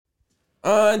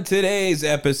On today's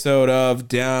episode of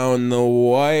Down the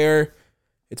Wire,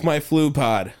 it's my flu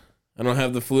pod. I don't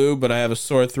have the flu, but I have a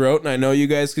sore throat, and I know you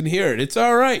guys can hear it. It's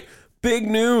all right. Big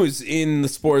news in the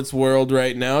sports world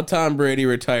right now. Tom Brady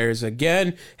retires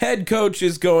again. Head coach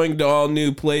is going to all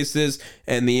new places,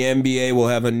 and the NBA will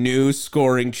have a new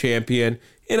scoring champion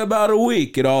in about a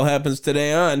week. It all happens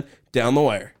today on Down the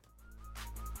Wire.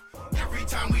 Every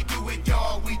time we do it,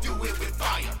 y'all, we do it with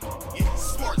fire. Yeah,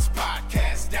 sports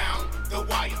podcast Down the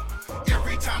Wire.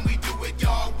 Every time we do it,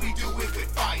 y'all, we do it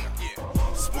with fire. Yeah,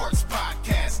 sports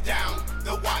podcast Down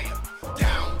the Wire.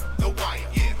 Down the Wire.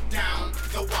 Yeah, Down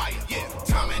the Wire. Yeah,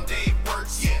 Tom and Dave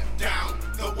works. Yeah, Down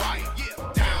the Wire.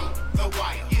 Yeah, Down the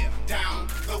Wire. Yeah, Down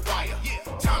the Wire. Yeah,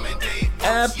 Tom and Dave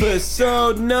works.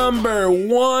 Episode number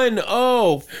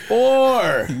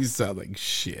 104. You sound like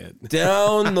shit.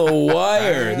 Down the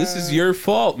Wire. This is your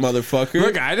fault, motherfucker.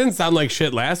 Look, I didn't sound like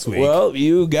shit last week. Well,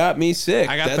 you got me sick.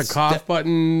 I got the cough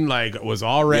button, was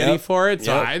all ready for it,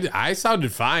 so I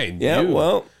sounded fine. Yeah,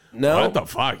 You- no. What the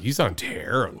fuck? You sound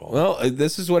terrible. Well,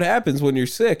 this is what happens when you're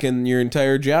sick and your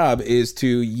entire job is to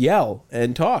yell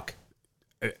and talk.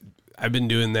 I've been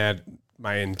doing that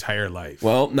my entire life.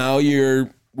 Well, now you're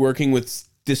working with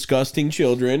disgusting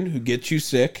children who get you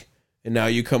sick, and now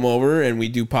you come over and we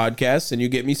do podcasts and you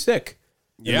get me sick.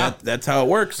 And Yeah. that's how it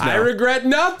works now. I regret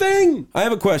nothing. I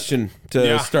have a question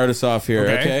to start us off here,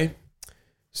 okay?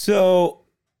 So,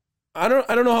 I don't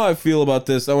know how I feel about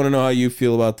this. I want to know how you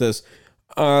feel about this.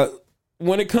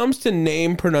 When it comes to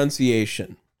name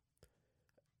pronunciation,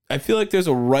 I feel like there's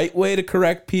a right way to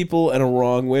correct people and a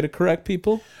wrong way to correct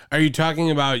people. Are you talking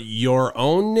about your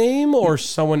own name or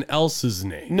someone else's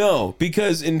name? No,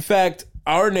 because in fact,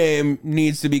 our name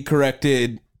needs to be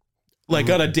corrected like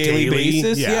on a daily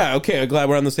basis. Yeah. Okay. I'm glad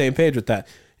we're on the same page with that.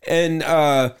 And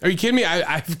Are you kidding me?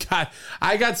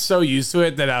 I got so used to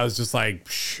it that I was just like,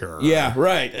 sure. yeah,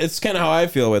 right. It's kind of how I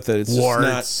feel with it. It's Warts.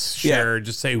 just not, Sure.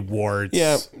 Just say warts.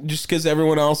 Yeah, just because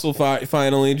everyone else will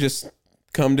finally just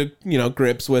come to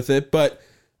grips with it. But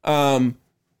so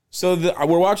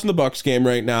we're watching the Bucks game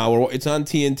right now. It's on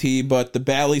TNT, but the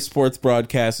Bally Sports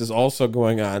broadcast is also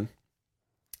going on,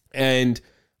 and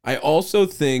I also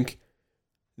think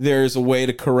there's a way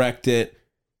to correct it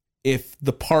if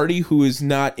the party who is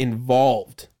not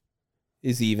involved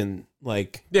is even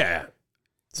like Yeah.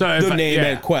 So the name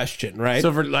at question, right?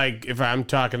 So for if I'm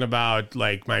talking about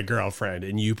my girlfriend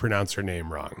and you pronounce her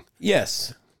name wrong.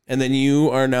 Yes. And then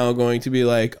you are now going to be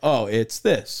like, oh, it's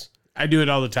this. I do it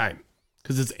all the time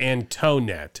because it's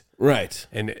Antoinette. Right.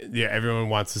 And everyone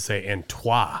wants to say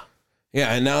Antoine.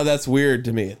 Yeah, and now that's weird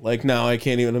to me. Like now I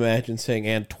can't even imagine saying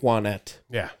Antoinette.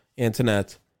 Yeah.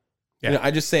 Antoinette. Yeah.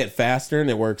 I just say it faster and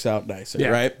it works out nicer, Yeah.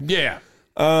 right? Yeah.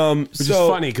 Which is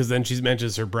funny because then she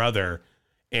mentions her brother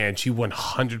and she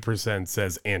 100%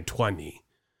 says Antoine.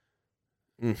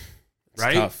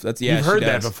 Right? Tough. You've heard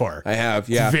that before. I have,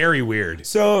 yeah. It's very weird.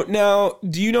 So now,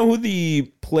 do you know who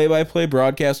the play-by-play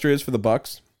broadcaster is for the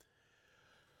Bucks?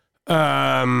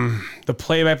 The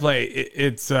play-by-play,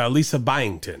 it's Lisa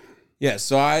Byington. Yeah,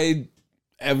 so I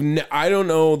don't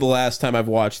know the last time I've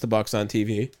watched the Bucks on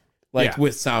TV,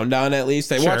 with sound on at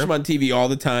least. I watch them on TV all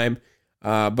the time,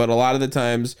 but a lot of the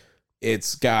times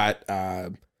it's got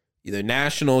either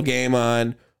national game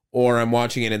on or I'm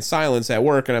watching it in silence at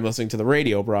work and I'm listening to the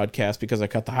radio broadcast because I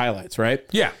cut the highlights, right?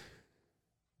 Yeah.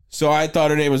 So I thought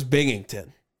her name was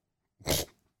Bingington.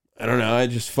 I don't know. I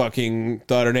just fucking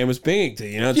thought her name was Bingington.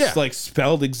 It's just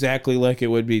spelled exactly like it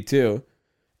would be too.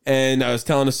 And I was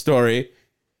telling a story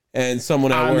and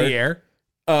someone at on work. The air?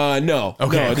 No.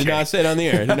 Okay, No, did not say it on the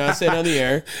air. Did not say it on the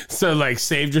air. So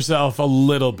saved yourself a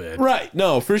little bit. Right.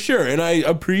 No, for sure. And I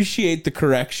appreciate the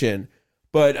correction.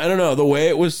 But I don't know. The way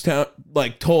it was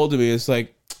told to me is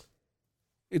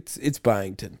it's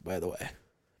Byington, by the way. And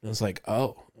I was like,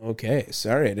 oh, okay.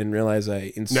 Sorry. I didn't realize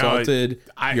I insulted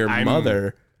your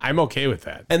mother. I'm okay with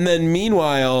that. And then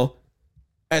meanwhile,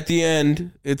 at the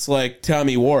end, it's like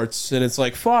Tommy Warts. And it's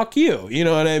like, fuck you. You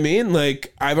know what I mean?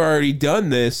 I've already done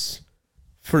this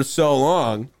for so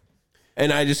long.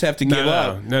 And I just have to give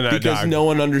up. No, because dog. no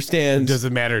one understands. It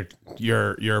doesn't matter.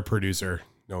 You're a producer.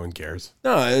 No one cares.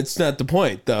 No, it's not the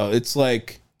point, though. It's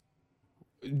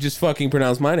just fucking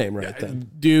pronounce my name right then.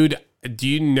 Dude, do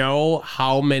you know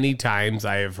how many times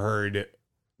I have heard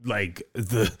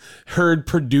heard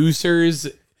producers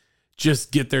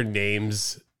just get their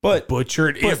names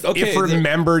butchered if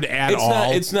remembered at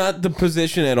all? It's not the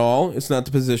position at all. It's not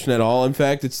the position at all. In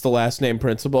fact, it's the last name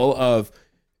principle of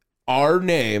our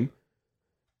name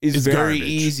is very garbage.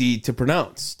 easy to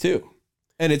pronounce, too.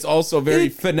 And it's also very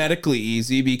phonetically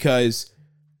easy because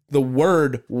the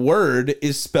word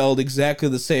is spelled exactly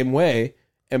the same way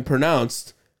and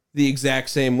pronounced the exact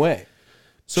same way.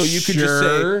 So you could just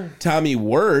Sure. say Tommy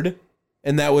Word,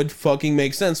 and that would fucking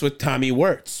make sense with Tommy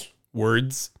Wirtz.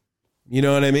 Words. You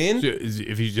know what I mean?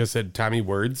 If you just said Tommy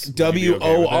Words, would you be okay with it?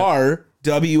 W-O-R,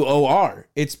 W-O-R.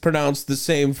 It's pronounced the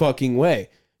same fucking way.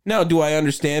 Now, do I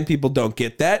understand people don't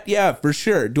get that? Yeah, for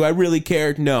sure. Do I really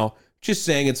care? No. Just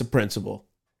saying it's a principle.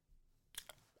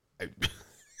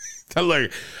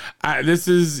 Look,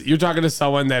 you're talking to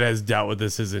someone that has dealt with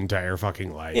this his entire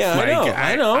fucking life. Yeah,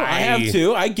 I know. I have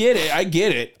to. I get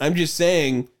it. I'm just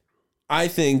saying, I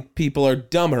think people are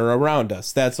dumber around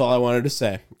us. That's all I wanted to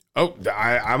say. Oh,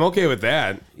 I'm okay with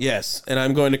that. Yes, and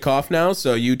I'm going to cough now,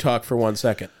 so you talk for 1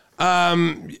 second.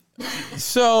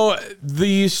 So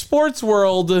the sports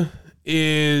world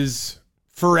is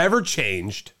forever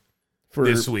changed For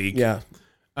this week. Yeah,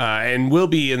 And will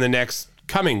be in the next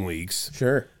coming weeks.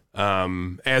 sure.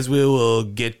 As we will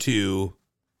get to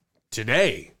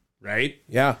today, right?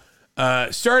 Yeah.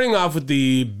 Starting off with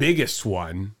the biggest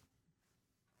one,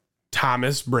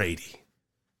 Thomas Brady.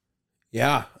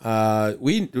 Yeah.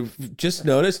 We just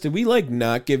noticed, did we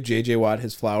not give JJ Watt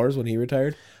his flowers when he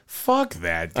retired? Fuck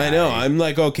that guy. I know. I'm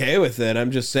okay with it.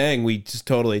 I'm just saying we just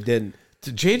totally didn't.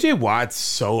 JJ Watt's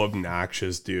so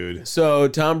obnoxious, dude. So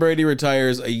Tom Brady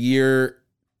retires a year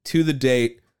to the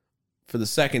date for the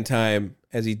second time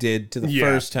as he did to the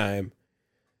first time.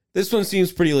 This one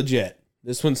seems pretty legit.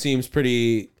 This one seems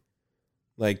pretty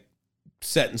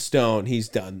set in stone. He's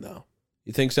done though.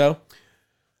 You think so?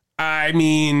 I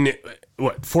mean,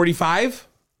 what, 45?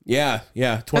 Yeah.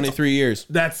 23 years.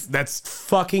 That's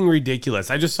fucking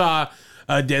ridiculous. I just saw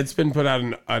Deadspin put out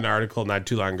an article not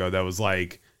too long ago that was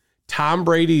like, Tom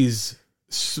Brady's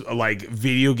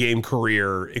video game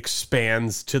career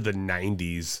expands to the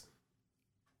 90s.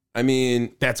 I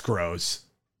mean, That's gross.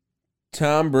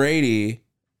 Tom Brady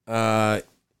has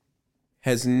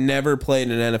never played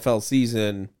an NFL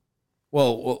season.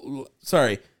 Well,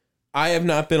 sorry. I have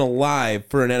not been alive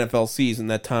for an NFL season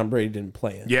that Tom Brady didn't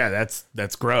play in. Yeah,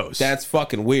 that's gross. That's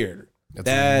fucking weird.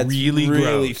 That's really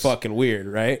gross. fucking weird,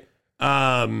 right?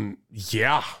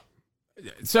 Yeah.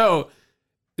 So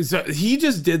he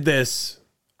just did this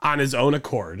on his own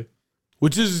accord,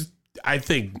 which is, I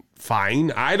think,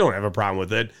 fine. I don't have a problem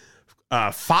with it.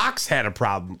 Fox had a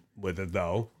problem with it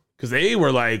though, because they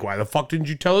were like, "Why the fuck didn't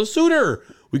you tell us sooner?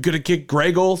 We could have kicked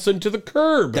Greg Olson to the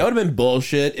curb." That would have been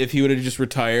bullshit if he would have just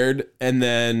retired and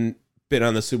then been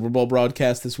on the Super Bowl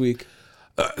broadcast this week.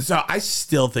 So I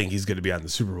still think he's going to be on the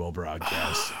Super Bowl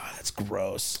broadcast. That's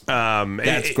gross.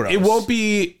 That's gross. It won't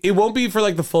be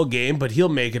for the full game, but he'll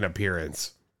make an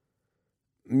appearance.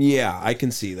 Yeah, I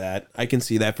can see that. I can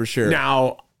see that for sure.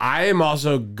 Now, I am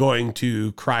also going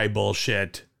to cry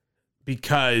bullshit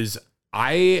because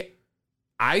I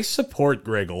support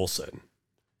Greg Olson.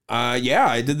 Yeah,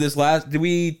 I did this did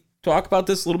we talk about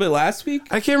this a little bit last week?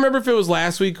 I can't remember if it was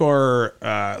last week or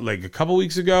a couple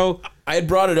weeks ago. I had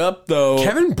brought it up though.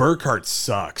 Kevin Burkhardt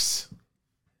sucks.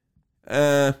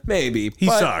 Maybe. He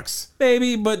sucks.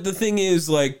 Maybe, but the thing is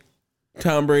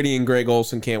Tom Brady and Greg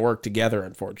Olson can't work together,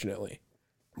 unfortunately.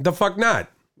 The fuck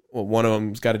not? Well, one of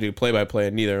them's got to do play-by-play,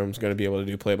 and neither of them's going to be able to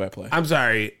do play-by-play. I'm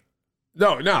sorry.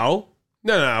 No.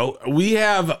 We've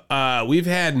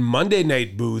had Monday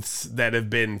night booths that have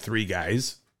been 3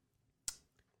 guys.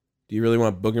 Do you really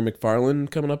want Booger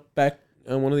McFarland coming up back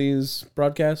on one of these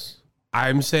broadcasts?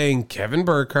 I'm saying Kevin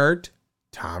Burkhardt,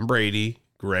 Tom Brady,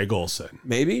 Greg Olson.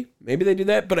 Maybe they do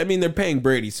that, but I mean, they're paying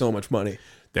Brady so much money.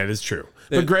 That is true.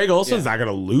 But Greg Olson's not going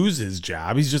to lose his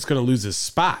job. He's just going to lose his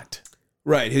spot.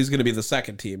 Right, who's going to be the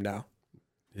second team now?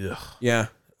 Ugh. Yeah.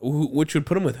 Which would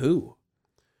put him with who?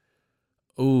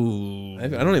 Ooh. I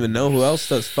don't even know who else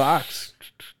does Fox.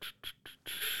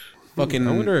 Fucking.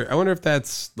 I wonder if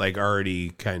that's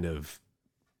already kind of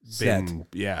set.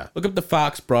 Yeah. Look up the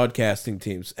Fox broadcasting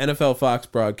teams. NFL Fox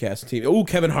broadcasting team. Oh,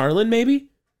 Kevin Harlan, maybe?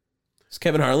 Does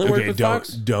Kevin Harlan work with Fox?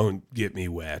 Don't get me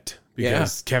wet.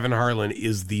 Because Kevin Harlan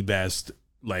is the best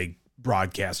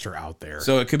broadcaster out there.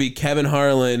 So it could be Kevin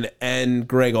Harlan and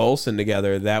Greg Olson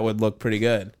together. That would look pretty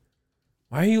good.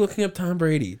 Why are you looking up Tom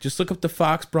Brady? Just look up the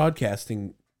Fox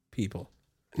broadcasting people.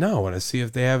 No, I want to see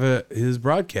if they have his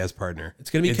broadcast partner. It's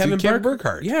going to be Kevin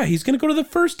Burkhardt. Yeah, he's going to go to the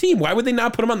first team. Why would they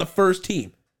not put him on the first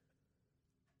team?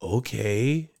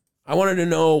 Okay. I wanted to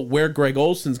know where Greg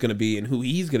Olson's going to be and who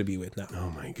he's going to be with now. Oh,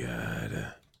 my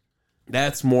God.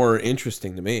 That's more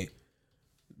interesting to me.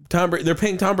 They're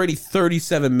paying Tom Brady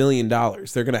 $37 million.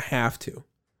 They're going to have to.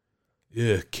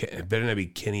 Ugh, it better not be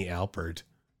Kenny Alpert.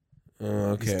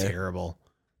 Okay. He's terrible.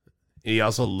 He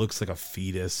also looks like a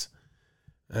fetus.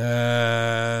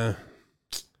 I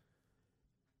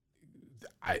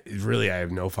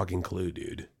have no fucking clue,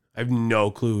 dude. I have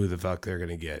no clue who the fuck they're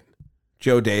gonna get.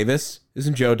 Joe Davis.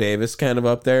 Isn't Joe Davis kind of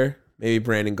up there? Maybe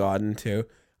Brandon Gaudin too.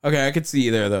 Okay, I could see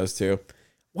either of those two.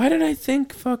 Why did I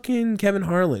think fucking Kevin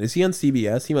Harlan? Is he on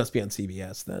CBS? He must be on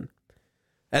CBS then.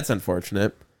 That's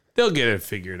unfortunate. They'll get it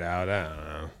figured out. I don't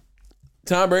know.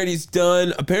 Tom Brady's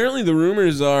done. Apparently the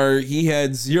rumors are he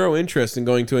had zero interest in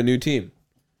going to a new team.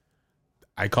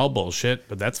 I call bullshit,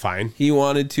 but that's fine. He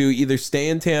wanted to either stay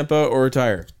in Tampa or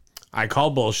retire. I call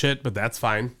bullshit, but that's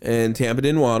fine. And Tampa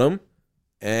didn't want him.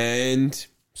 And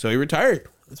so he retired.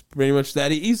 It's pretty much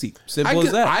that easy. Simple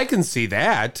as that. I can see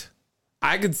that.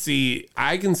 I can see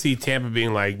Tampa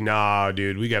being like, nah,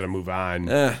 dude, we got to move on.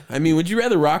 I mean, would you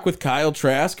rather rock with Kyle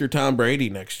Trask or Tom Brady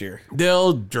next year?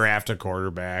 They'll draft a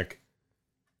quarterback.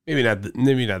 Maybe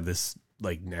not this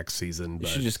like next season. They But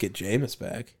should just get Jameis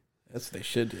back. That's what they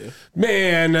should do.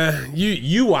 man,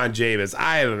 you want Jameis?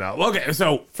 I don't know. Okay,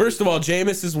 so First of all,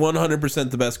 Jameis is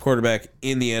 100% the best quarterback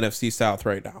in the NFC South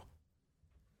right now.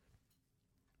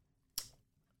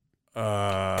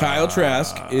 Kyle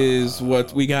Trask is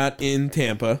what we got in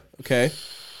Tampa. Okay.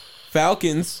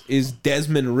 Falcons is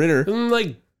Desmond Ridder,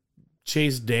 like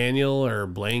Chase Daniel or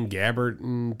Blaine Gabbert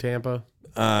in Tampa.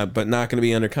 but not going to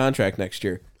be under contract next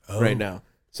year right now.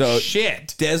 So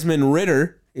Shit. Desmond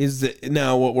Ridder is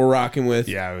now what we're rocking with.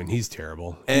 Yeah, and he's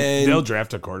terrible. And- They'll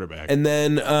draft a quarterback. And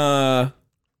then I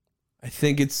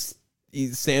think he's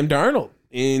Sam Darnold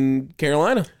in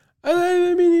Carolina.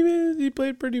 I mean, he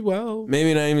played pretty well.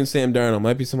 Maybe not even Sam Darnold.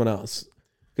 Might be someone else.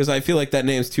 Because I feel like that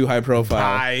name's too high profile.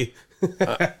 Bye.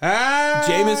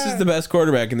 Jameis is the best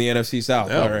quarterback in the NFC South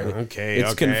Oh, already. okay,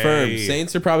 It's okay. confirmed.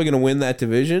 Saints are probably going to win that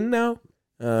division now.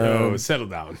 No, settle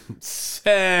down.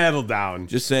 Settle down.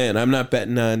 Just saying, I'm not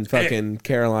betting on fucking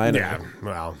Carolina. Yeah,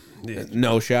 well. Yeah.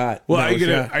 No shot. Well, No are you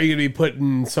shot. gonna be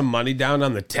putting some money down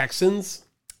on the Texans?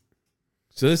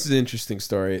 So this is an interesting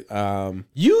story.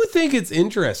 You think it's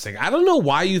interesting. I don't know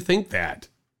why you think that.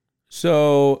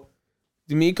 So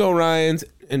D'Amico Ryans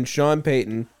and Sean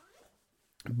Payton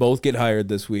both get hired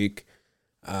this week.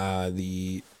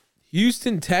 The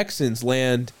Houston Texans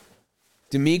land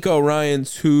D'Amico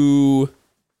Ryans, who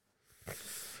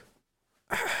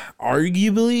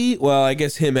arguably, well, I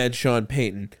guess him and Sean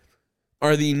Payton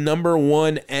are the number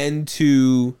one and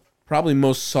two probably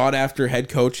most sought after head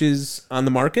coaches on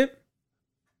the market.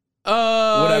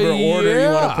 Whatever order you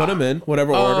want to put them in,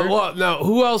 whatever order. Well, no.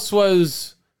 Who else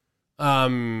was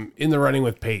in the running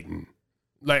with Peyton?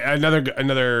 Like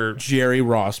another. Jerry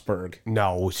Rossberg,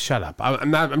 No, shut up.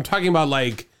 I'm not. I'm talking about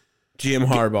like Jim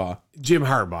Harbaugh. Jim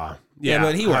Harbaugh. Yeah,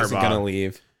 but he wasn't Harbaugh. going to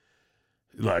leave.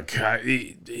 Look,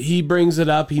 he brings it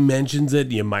up. He mentions it.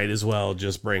 You might as well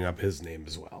just bring up his name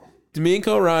as well.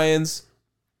 D'Amico Ryans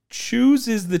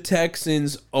chooses the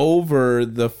Texans over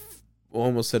the,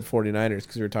 almost said 49ers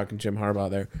because we were talking Jim Harbaugh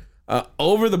there,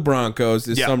 over the Broncos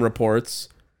is some reports.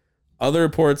 Other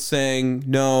reports saying,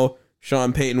 no,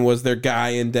 Sean Payton was their guy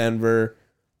in Denver.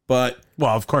 But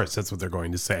Well, of course, that's what they're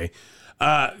going to say.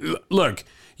 Look,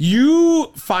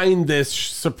 you find this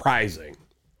surprising.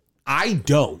 I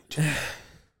don't.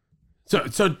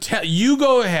 So you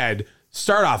go ahead.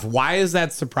 Start off. Why is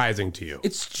that surprising to you?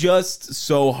 it's just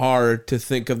so hard to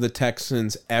think of the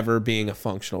Texans ever being a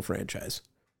functional franchise.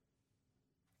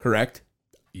 Correct?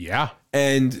 Yeah.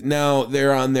 And now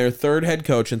they're on their third head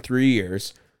coach in 3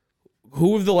 years.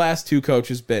 Who have the last two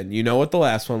coaches been? You know what the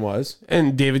last one was?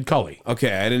 And David Culley.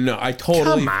 Okay, I didn't know. I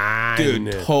totally, Come on.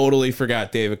 dude, totally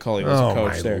forgot David Culley was Oh, a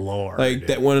coach my there. Lord. Like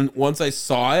that once I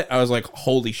saw it, I was like,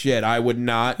 holy shit! I would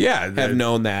not Yeah, have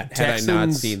known that had I not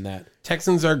Texans- seen that.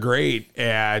 Texans are great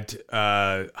at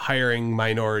hiring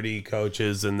minority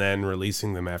coaches and then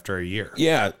releasing them after a year.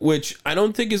 Yeah, which I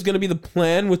don't think is going to be the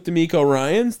plan with D'Amico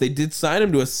Ryans. They did sign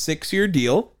him to a 6-year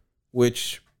deal,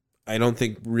 which I don't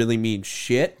think really means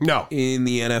shit. No. In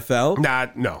the NFL, No.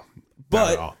 Not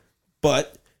But- at all.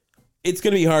 but it's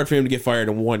going to be hard for him to get fired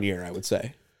in 1 year. I would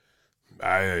say.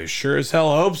 I sure as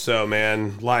hell hope so,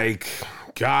 man. Like,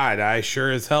 God, I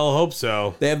sure as hell hope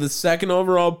so. They have the second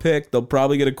overall pick. They'll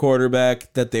probably get a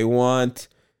quarterback that they want.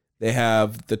 They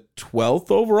have the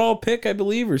 12th overall pick, I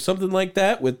believe, or something like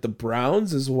that with the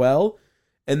Browns as well.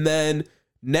 And then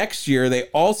next year, they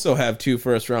also have 2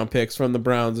 first-round picks from the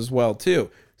Browns as well, too.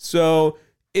 So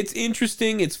it's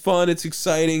interesting. It's fun. It's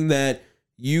exciting that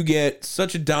you get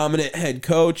such a dominant head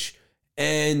coach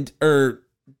or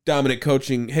dominant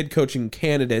head coaching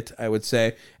candidate, I would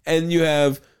say. And you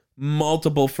have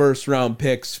multiple first round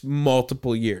picks,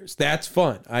 multiple years. That's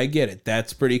fun. I get it.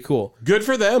 That's pretty cool. Good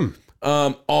for them.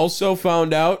 Also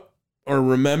found out or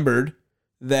remembered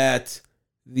that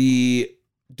the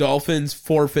Dolphins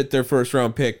forfeit their first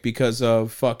round pick because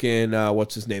of fucking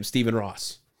what's his name, Stephen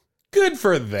Ross. Good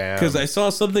for them. Because I saw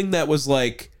something that was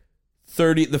like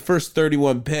the first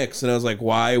 31 picks, and I was like,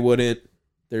 why wouldn't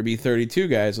there be 32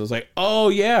 guys? I was like, oh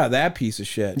yeah, that piece of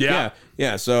shit. Yeah.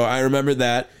 So I remember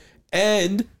that.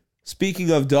 And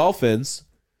speaking of Dolphins,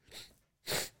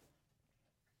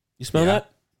 you smell that?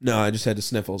 No, I just had to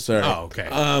sniffle. Sorry. Oh, okay.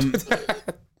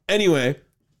 Anyway,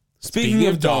 speaking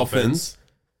of Dolphins,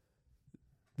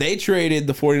 they traded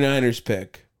the 49ers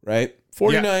pick, right?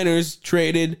 49ers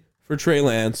traded for Trey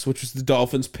Lance, which was the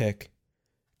Dolphins pick.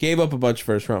 Gave up a bunch of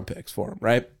first-round picks for him,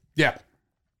 right? Yeah.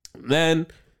 Then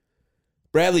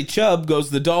Bradley Chubb goes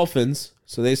to the Dolphins,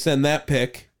 so they send that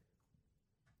pick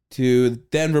to the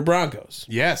Denver Broncos.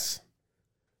 Yes.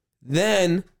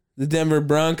 Then the Denver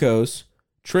Broncos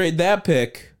trade that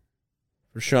pick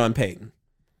for Sean Payton.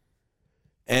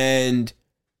 And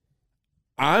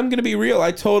I'm going to be real.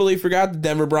 I totally forgot the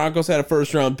Denver Broncos had a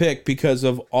first-round pick because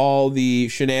of all the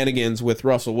shenanigans with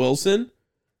Russell Wilson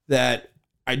that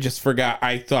I just forgot.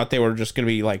 I thought they were just going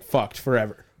to be like fucked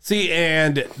forever. See,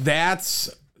 and that's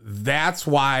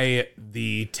why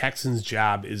the Texans'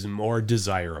 job is more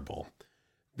desirable.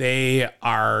 That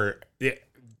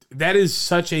is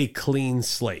such a clean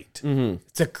slate.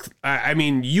 I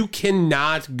mean, you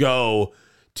cannot go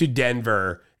to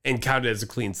Denver and count it as a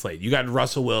clean slate. You got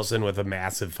Russell Wilson with a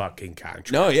massive fucking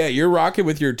contract. No, yeah, you're rocking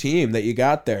with your team that you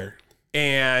got there.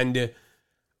 And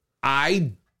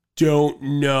I don't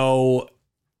know.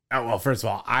 Well, first of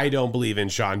all, I don't believe in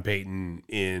Sean Payton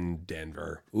in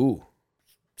Denver. Ooh.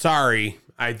 Sorry.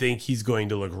 I think he's going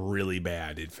to look really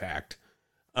bad, in fact.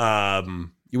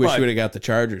 You wish you would have got the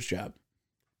Chargers job.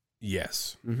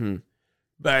 Yes. Mm-hmm.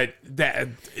 But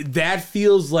that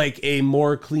feels like a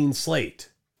more clean slate.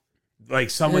 Like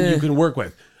someone you can work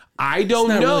with. I don't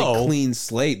It's not know. really clean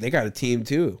slate. They got a team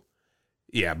too.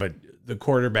 Yeah, but the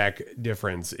quarterback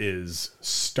difference is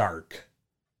stark.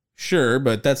 Sure,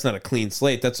 but that's not a clean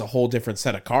slate. That's a whole different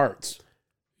set of cards.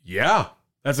 Yeah,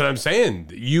 that's what I'm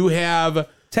saying. You have...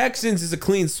 Texans is a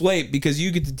clean slate because you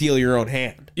get to deal your own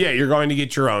hand. Yeah, you're going to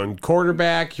get your own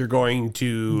quarterback. You're going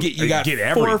to You got get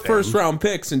 4 everything. first-round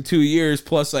picks in 2 years,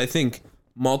 plus I think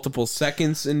multiple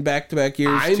seconds in back-to-back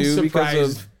years I'm too. surprised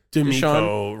Because of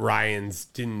D'Amico Ryans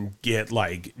didn't get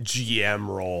like GM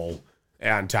role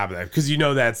on top of that, because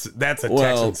that's a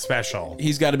Texan special.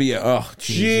 He's got to be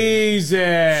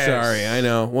Jesus. Sorry, I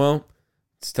know. Well,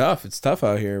 it's tough. It's tough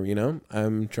out here.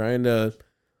 I'm trying to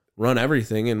run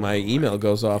everything, and my email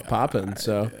goes off popping.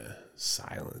 So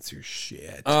silence your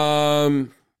shit.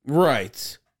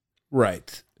 Right.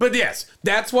 But yes,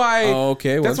 that's why.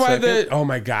 Okay, that's one why second. oh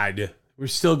my God, we're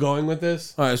still going with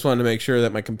this. I just wanted to make sure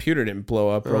that my computer didn't blow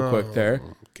up real quick there.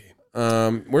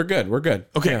 Okay. We're good.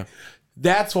 Okay. Yeah.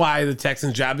 That's why the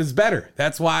Texans job is better.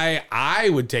 That's why I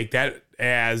would take that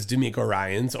as D'Amico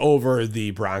Ryans over the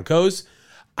Broncos.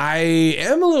 I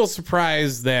am a little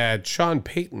surprised that Sean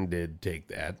Payton did take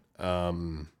that. I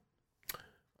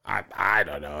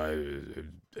don't know.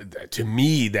 To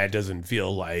me, that doesn't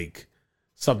feel like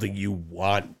something you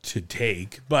want to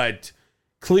take, but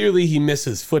clearly he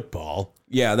misses football.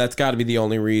 Yeah, that's got to be the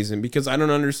only reason, because I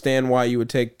don't understand why you would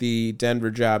take the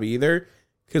Denver job either,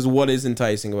 because what is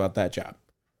enticing about that job?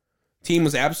 Team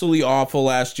was absolutely awful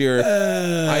last year.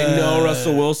 I know,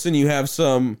 Russell Wilson, you have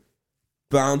some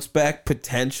bounce back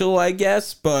potential, I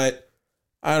guess, but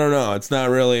I don't know. It's not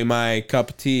really my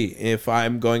cup of tea. If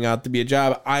I'm going out to be a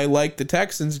job, I like the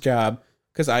Texans job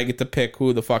because I get to pick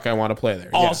who the fuck I want to play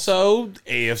there. Also,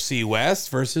 AFC West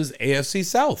versus AFC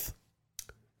South.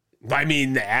 I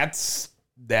mean, that's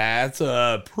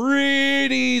a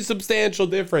pretty substantial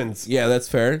difference. Yeah, that's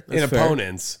fair. In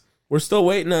opponents. We're still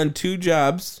waiting on 2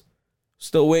 jobs.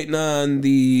 Still waiting on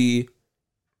the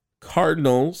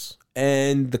Cardinals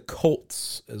and the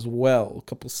Colts as well. A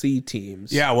couple C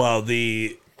teams. Yeah, well,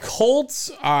 the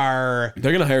Colts are...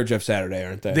 They're going to hire Jeff Saturday,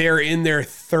 aren't they? They're in their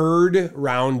 3rd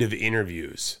round of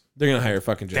interviews. They're going to hire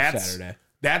fucking Jeff Saturday.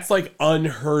 That's like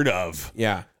unheard of.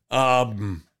 Yeah.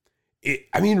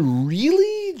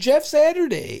 Really? Jeff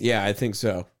Saturday? Yeah, I think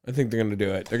so. I think they're going to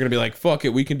do it. They're going to be like, fuck it,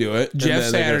 we can do it. Jeff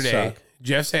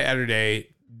Saturday,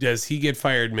 does he get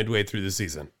fired midway through the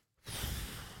season?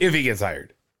 If he gets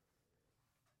hired.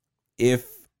 If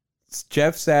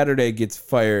Jeff Saturday gets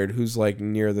fired, who's like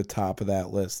near the top of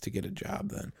that list to get a job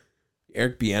then?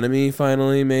 Eric Bieniemy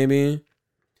finally, maybe?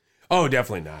 Oh,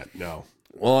 definitely not. No.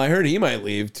 Well, I heard he might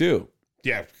leave too.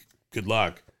 Yeah, good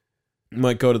luck.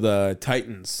 Might go to the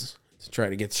Titans to try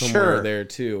to get somewhere there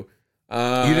too.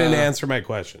 You didn't answer my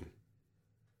question.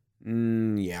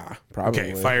 Yeah,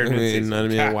 probably. Okay, fired I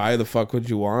mean, why the fuck would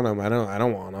you want him? I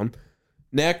don't want him.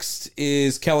 Next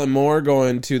is Kellen Moore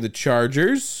going to the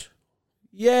Chargers.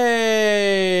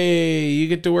 Yay! You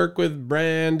get to work with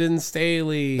Brandon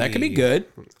Staley. That could be good.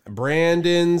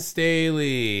 Brandon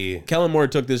Staley. Kellen Moore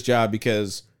took this job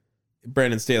because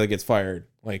Brandon Staley gets fired.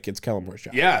 Like, it's Kellen Moore's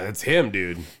job. Yeah, that's him,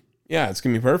 dude. Yeah, it's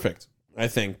going to be perfect, I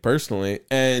think, personally.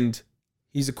 And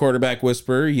he's a quarterback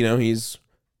whisperer. You know, he's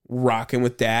rocking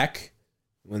with Dak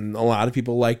when a lot of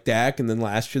people like Dak, and then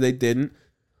last year they didn't.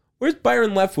 Where's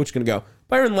Byron Leftwich going to go?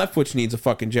 Byron Leftwich needs a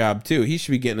fucking job, too. He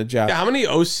should be getting a job. Yeah, how many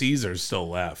OCs are still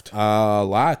left? A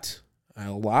lot,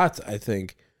 I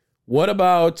think. What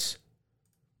about,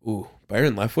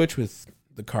 Byron Leftwich with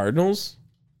the Cardinals?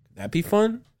 Could that be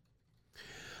fun?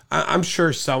 I'm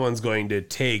sure someone's going to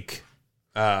take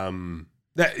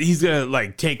that he's gonna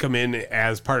like take him in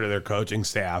as part of their coaching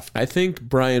staff. I think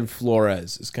Brian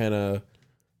Flores is kind of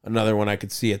another one I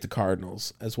could see at the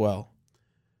Cardinals as well.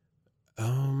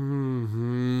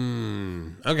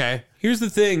 Okay. Here's the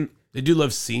thing. They do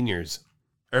love seniors.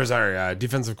 Or sorry,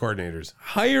 defensive coordinators.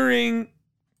 Hiring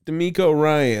DeMeco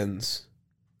Ryans,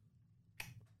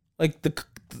 like the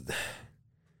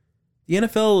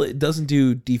NFL doesn't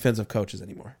do defensive coaches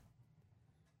anymore.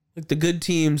 Like the good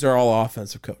teams are all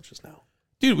offensive coaches now.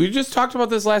 Dude, we just talked about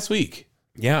this last week.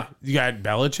 Yeah. You got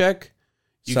Belichick.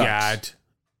 You Sucks. got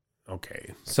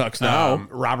okay. Sucks now.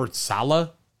 Robert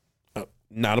Saleh.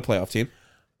 Not a playoff team.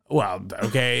 Well,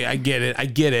 okay, I get it.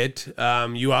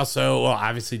 You also, well,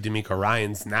 obviously DeMeco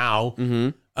Ryans now.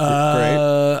 Mm-hmm.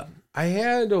 Great. I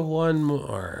had one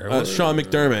more. Sean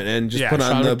McDermott, and just put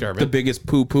on Sean the biggest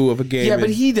poo-poo of a game. Yeah, but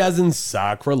he doesn't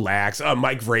suck. Relax.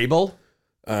 Mike Vrabel.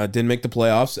 Didn't make the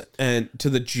playoffs, and to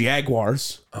the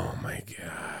Jaguars. Oh my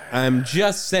god. I'm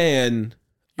just saying.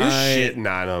 You're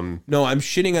shitting on him. No, I'm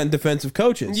shitting on defensive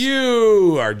coaches.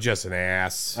 You are just an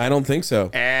ass. I don't think so.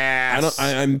 Ass.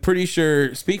 I'm pretty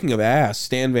sure. Speaking of ass,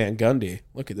 Stan Van Gundy.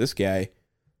 Look at this guy.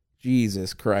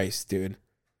 Jesus Christ, dude.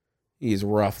 He's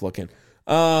rough looking.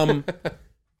 No,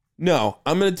 I'm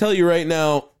going to tell you right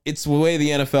now. It's the way the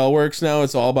NFL works now.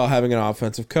 It's all about having an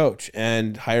offensive coach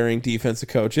and hiring defensive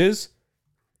coaches.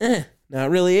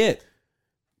 Not really it.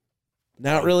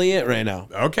 Not really it right now.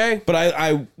 Okay. But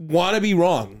I want to be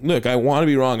wrong. Look, I want to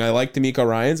be wrong. I like DeMeco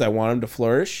Ryans. I want him to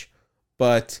flourish.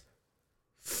 But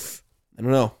I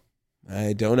don't know.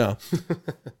 I don't know.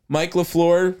 Mike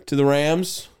LaFleur to the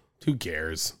Rams. Who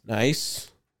cares?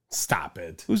 Nice. Stop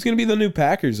it. Who's going to be the new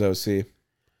Packers OC?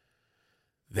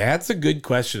 That's a good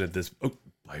question at this. Oh,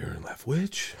 Byron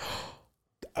Leftwich?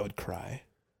 I would cry.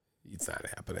 It's not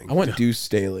happening. I want Deuce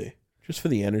Staley. Just for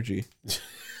the energy. Let's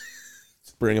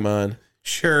bring him on.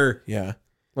 Sure. Yeah.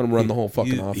 Let him run the whole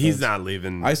fucking offense. He's not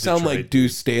leaving. I sound Detroit. like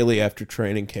Deuce Staley after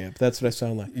training camp. That's what I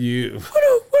sound like. You. What are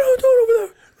you doing over there?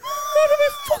 You're gonna be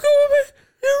fucking with me.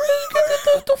 You really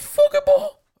get the fucking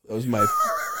ball. That was my.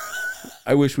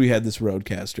 I wish we had this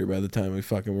roadcaster by the time we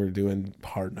fucking were doing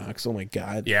Hard Knocks. Oh my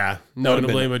god. Yeah. No one to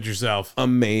been blame but yourself.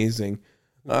 Amazing.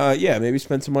 Yeah, maybe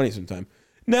spend some money sometime.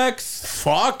 Next.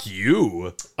 Fuck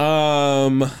you.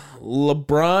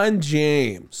 LeBron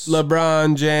James.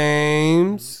 LeBron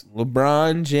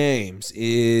James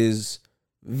is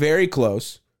very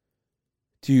close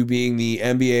to being the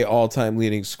NBA all-time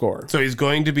leading scorer. So he's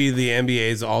going to be the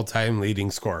NBA's all-time leading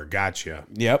scorer. Gotcha.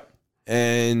 Yep.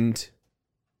 And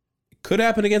it could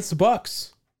happen against the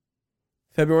Bucks.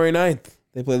 February 9th,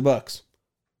 they play the Bucks.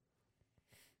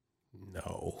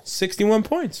 No. 61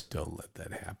 points. Don't let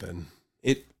that happen.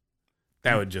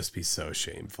 That would just be so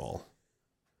shameful.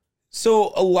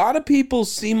 So a lot of people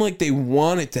seem like they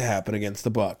want it to happen against the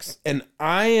Bucks, and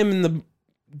I am in the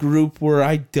group where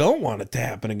I don't want it to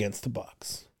happen against the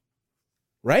Bucks.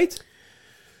 Right?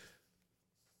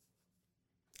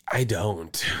 I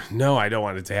don't. No, I don't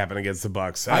want it to happen against the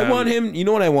Bucks. I want him. You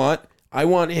know what I want? I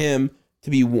want him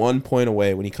to be 1 point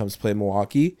away when he comes to play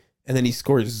Milwaukee, and then he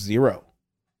scores 0.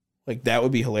 Like that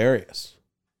would be hilarious.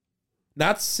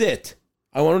 Not sit.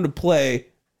 I want him to play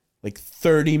like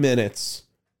 30 minutes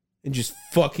and just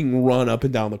fucking run up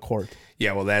and down the court.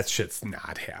 Yeah, well, that shit's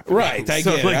not happening. Right, I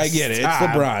get it.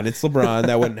 Stop. It's LeBron.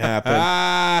 That wouldn't happen.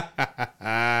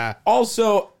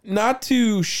 Also, not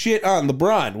to shit on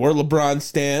LeBron. Where LeBron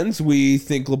stands, we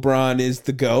think LeBron is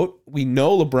the GOAT. We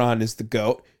know LeBron is the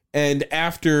GOAT. And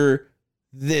after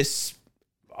this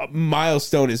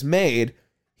milestone is made,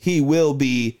 he will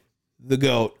be the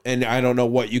GOAT. And I don't know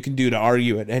what you can do to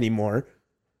argue it anymore.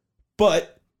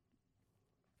 But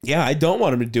yeah, I don't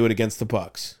want him to do it against the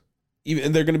Bucks.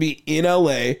 Even they're going to be in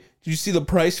LA. Did you see the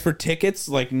price for tickets?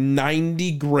 Like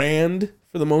 $90,000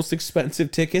 for the most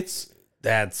expensive tickets.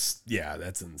 That's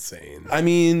insane. I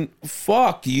mean,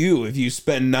 fuck you if you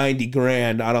spend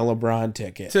 $90,000 on a LeBron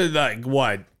ticket. To like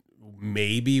what?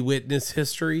 Maybe witness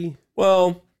history.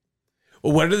 Well,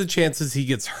 Well, what are the chances he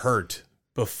gets hurt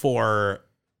before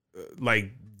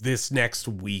like this next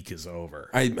week is over?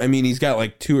 I mean, he's got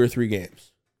like 2 or 3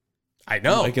 games. I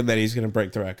know. Like, and then he's going to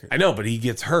break the record. I know, but he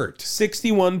gets hurt.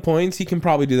 61 points. He can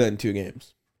probably do that in 2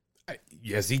 games.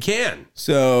 Yes, he can.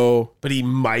 So, But he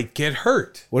might get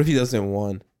hurt. what if he does it in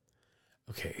 1?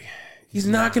 Okay. He's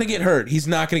not going to get hurt. He's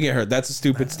not going to get hurt. That's a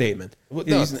stupid statement.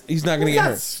 no. He's not going to get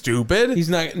That's hurt. stupid. He's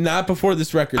not before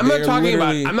this record. I'm They not are talking about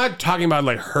literally- I'm not talking about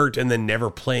like hurt and then never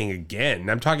playing again.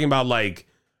 I'm talking about like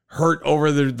hurt over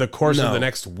the course of No. the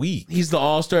next week. He's the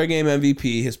All-Star Game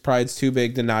MVP. His pride's too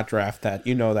big to not draft that.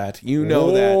 You know that. You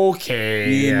know that.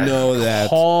 Okay. You know that.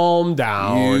 Calm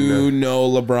down. You know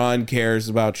LeBron cares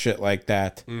about shit like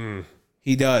that.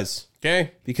 He does.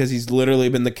 Okay. Because he's literally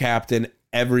been the captain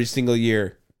every single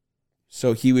year.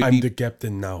 So he would I'm be the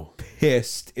captain now.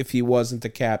 pissed if he wasn't the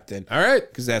captain. All right.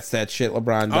 Because that's that shit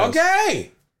LeBron does.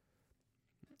 Okay.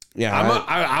 Yeah.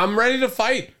 I'm ready to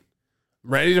fight.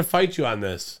 I'm ready to fight you on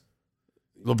this.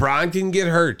 LeBron can get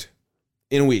hurt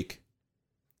in a week.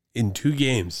 in 2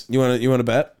 games. You want to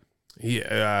bet? He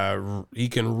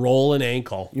can roll an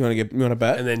ankle You want to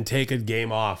bet? and then take a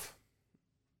game off.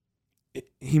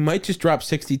 He might just drop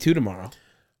 62 tomorrow.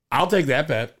 I'll take that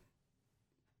bet.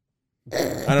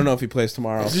 I don't know if he plays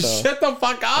tomorrow. So Just shut the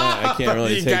fuck up. I can't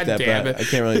really take God that damn bet. it. I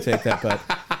can't really take that bet.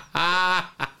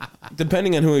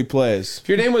 Depending on who he plays. If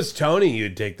your name was Tony,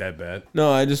 you'd take that bet.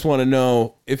 No, I just want to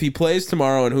know if he plays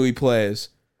tomorrow and who he plays,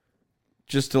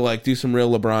 just to like do some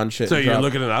real LeBron shit. So and you're drop-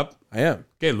 looking it up? I am.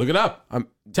 Okay, look it up. I'm.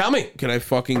 Tell me. Can I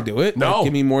fucking do it? No. Like,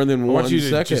 give me more than I 1 want you to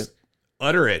second. just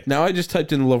utter it. Now I just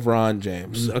typed in LeBron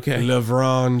James. Okay.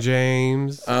 LeBron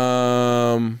James.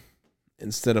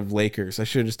 Instead of Lakers, I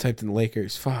should have just typed in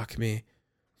Lakers. Fuck me.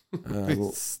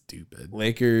 Stupid.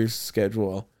 Lakers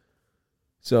schedule.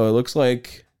 So it looks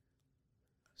like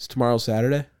it's tomorrow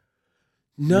Saturday.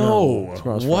 No.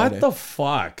 tomorrow's What Friday. the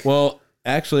fuck? Well,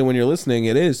 actually, when you're listening,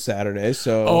 it is Saturday.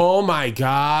 So Oh my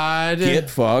God. get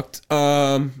fucked.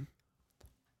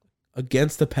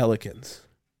 Against the Pelicans.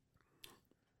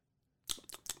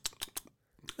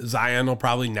 Zion will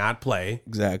probably not play.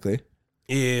 Exactly.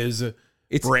 Is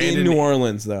It's Brandon- in New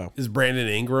Orleans, though. Brandon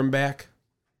Ingram back?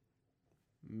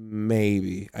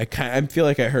 Maybe. I feel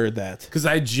like I heard that. Because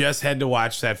I just had to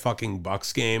watch that fucking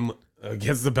Bucks game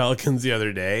against the Pelicans the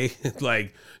other day.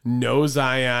 Like, no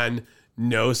Zion,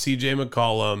 no CJ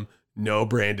McCollum, no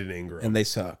Brandon Ingram. And they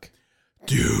suck.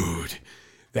 Dude,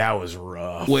 that was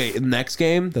rough. Wait, next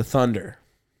game, the Thunder.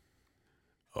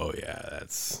 Oh, yeah,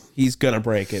 that's... He's going to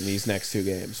break in these next 2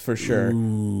 games for sure.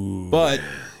 Ooh, But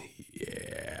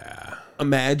yeah.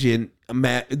 imagine,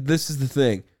 this is the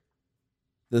thing.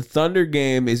 The Thunder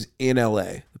game is in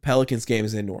LA. The Pelicans game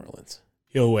is in New Orleans.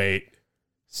 He'll wait.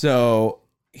 So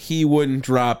he wouldn't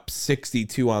drop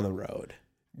 62 on the road.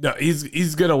 No,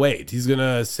 he's going to wait. He's going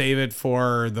to save it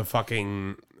for the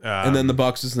fucking... And then the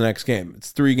Bucks is the next game. It's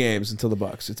 3 games until the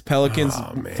Bucks. It's Pelicans,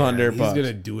 Thunder, he's Bucks. going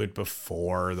to do it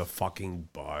before the fucking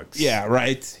Bucks. Yeah,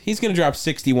 right. He's going to drop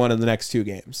 61 in the next 2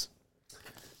 games.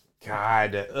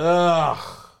 God. Ugh.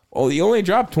 Oh, he only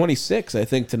dropped 26, I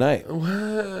think, tonight.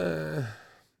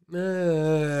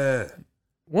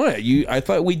 What? I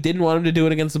thought we didn't want him to do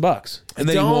it against the Bucks. And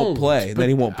then he won't play. Then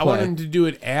he won't I want play. him to do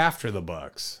it after the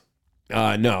Bucks.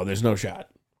 No, there's no shot.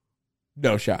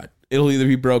 No shot. It'll either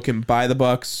be broken by the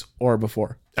Bucks or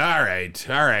before. All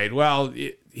right. Well,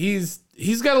 he's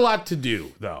got a lot to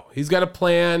do though. He's got a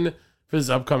plan for his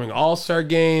upcoming All-Star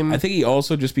game. I think he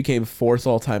also just became 4th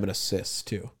all-time in assists,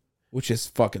 too, which is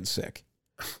fucking sick.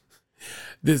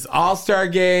 This All-Star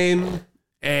game,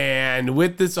 and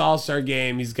with this All-Star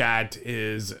game, he's got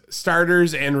his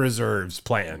starters and reserves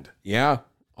planned. Yeah.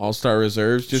 All-Star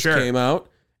reserves just Sure. came out.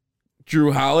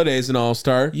 Drew Holiday's an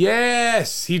all-star.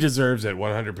 Yes, he deserves it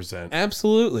 100%.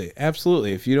 Absolutely.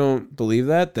 Absolutely. If you don't believe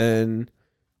that, then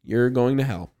you're going to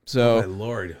hell. My So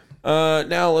Lord.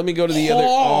 now let me go to the other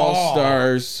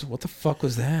all-stars. What the fuck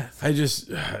was that? I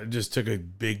just took a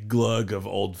big glug of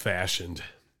Old Fashioned.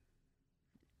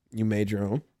 You made your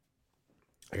own?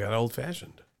 I got Old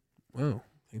Fashioned. Wow.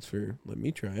 Thanks for letting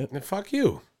me try it. And fuck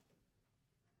you.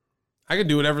 I can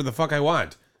do whatever the fuck I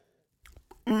want.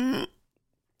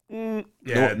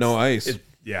 Yeah, No ice.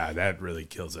 Yeah, that really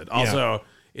kills it. Also,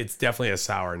 it's definitely a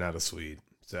sour, not a sweet.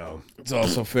 So It's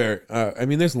also fair. I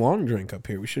mean, there's long drink up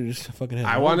here. We should have just fucking had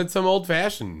I one. wanted some Old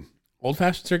Fashioned. Old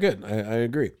fashions are good. I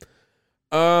agree.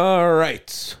 All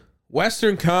right.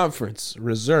 Western Conference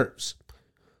reserves.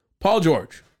 Paul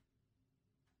George.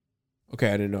 Okay,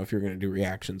 I didn't know if you were going to do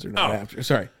reactions or not Oh. after.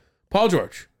 Sorry. Paul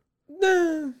George.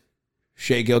 Nah.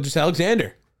 Shea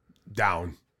Gilgeous-Alexander.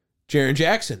 Down. Jaren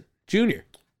Jackson Jr.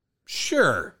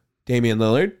 Sure. Damian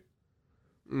Lillard.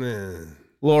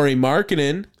 Lauri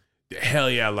Markkinen. Hell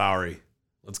yeah, Lowry.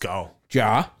 Let's go.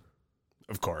 Ja.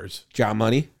 Of course. Ja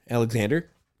Money. Alexander.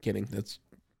 Kidding. That's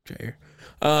Jair.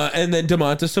 And then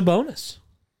Domantas Sabonis.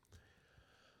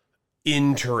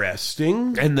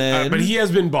 Interesting. And then... but he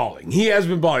has been balling.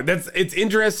 It's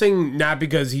interesting, not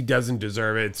because he doesn't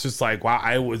deserve it. It's just like, wow,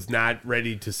 I was not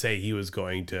ready to say he was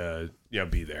going to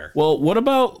be there. Well, what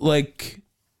about, like...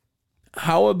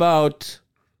 How about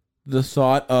the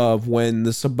thought of when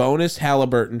the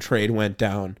Sabonis-Halliburton trade went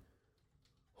down?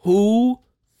 Who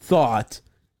thought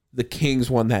the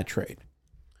Kings won that trade?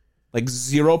 Like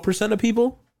 0% of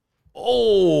people?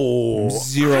 Oh,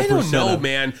 0%. I don't know,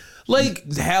 man.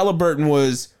 Like, Halliburton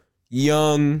was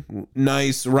young,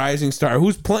 nice, rising star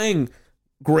who's playing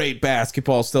great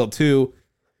basketball still too.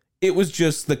 It was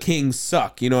just the Kings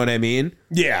suck. You know what I mean?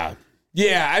 yeah.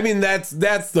 I mean, that's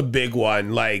the big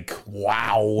one. Like,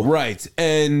 wow. Right.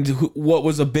 And what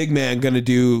was a big man going to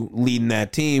do leading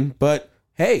that team? But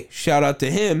hey, shout out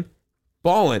to him.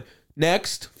 Ballin'.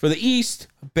 Next, for the East,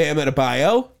 Bam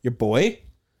Adebayo, your boy.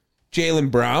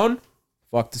 Jaylen Brown,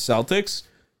 fuck the Celtics.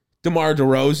 DeMar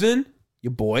DeRozan,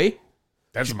 your boy.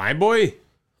 That's my boy.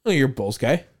 Oh, you're a Bulls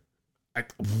guy.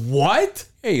 What?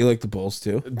 Hey, you like the Bulls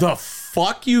too. The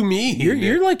fuck you mean?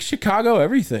 You're like Chicago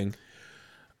everything.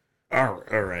 All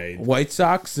right. White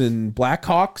Sox and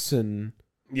Blackhawks and...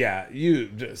 Yeah,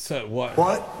 so what?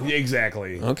 What?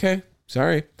 Exactly. Okay,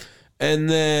 sorry. And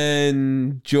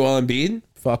then Joel Embiid,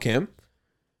 fuck him.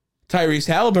 Tyrese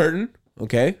Halliburton,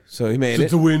 okay, so he made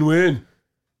It's it. a win-win.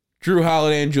 Drew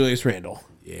Holiday and Julius Randle.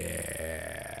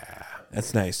 Yeah.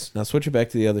 That's nice. Now switch it back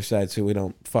to the other side so we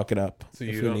don't fuck it up So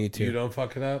if you we don't need to. you don't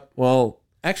fuck it up? Well,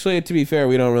 actually, to be fair,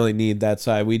 we don't really need that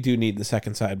side. We do need the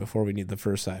second side before we need the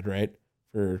first side, right?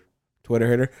 For Twitter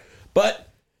hitter. But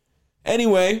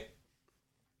anyway,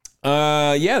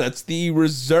 yeah, that's the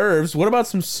reserves. What about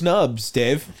some snubs,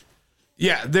 Dave?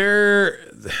 Yeah,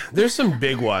 there's some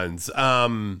big ones.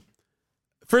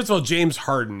 First of all, James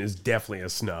Harden is definitely a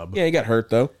snub. Yeah, he got hurt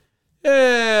though.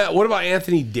 What about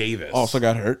Anthony Davis? Also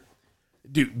got hurt.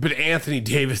 Dude, but Anthony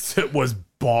Davis was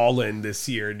balling this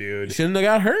year, dude. Shouldn't have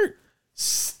got hurt.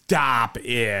 Stop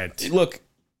it. Look,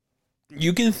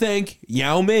 you can thank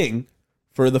Yao Ming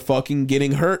for the fucking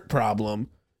getting hurt problem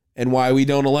and why we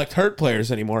don't elect hurt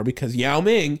players anymore, because Yao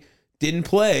Ming didn't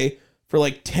play for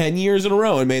like 10 years in a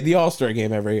row and made the All-Star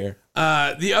game every year.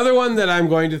 The other one that I'm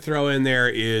going to throw in there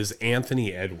is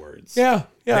Anthony Edwards. Yeah,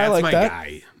 That's I like my that.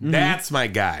 guy. That's my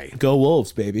guy. Go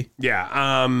Wolves, baby.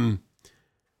 Yeah.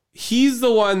 He's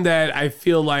the one that I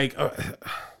feel like out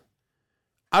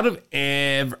of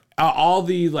all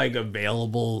the like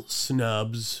available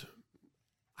snubs,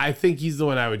 I think he's the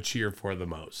one I would cheer for the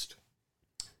most.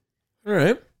 All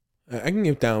right. I can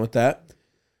get down with that.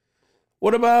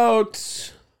 What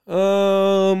about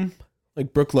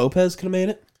like Brook Lopez could have made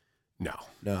it? No.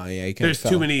 No, yeah, he There's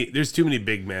too many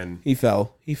big men. He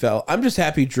fell. I'm just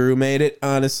happy Drew made it,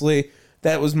 honestly.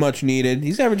 That was much needed.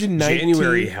 He's averaging 19.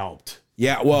 January helped.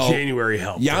 Yeah, well, January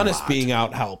helped. Giannis being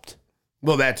out helped.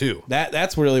 Well, that too.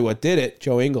 That's really what did it.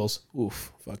 Joe Ingles.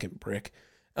 Oof, fucking prick.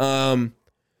 Yeah,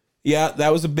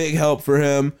 that was a big help for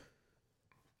him.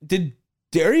 Did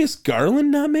Darius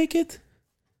Garland not make it?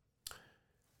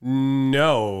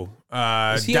 No.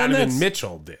 Is he on Donovan that-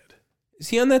 Mitchell did. Is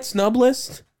he on that snub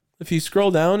list? If you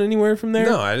scroll down anywhere from there?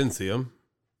 No, I didn't see him.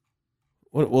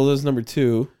 Well, there's number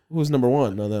 2. Who was number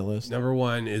 1 on that list? Number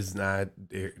 1 is not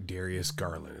Darius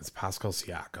Garland. It's Pascal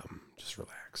Siakam. Just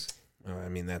relax. Oh, I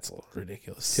mean, that's a little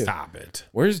ridiculous, too. Stop it.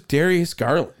 Where's Darius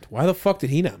Garland? Why the fuck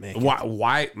did he not make it?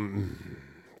 Why?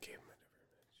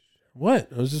 What?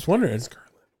 I was just wondering.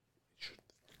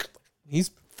 He's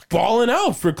balling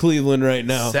out for Cleveland right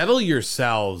now. Settle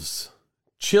yourselves.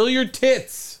 Chill your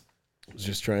tits. I was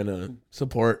just trying to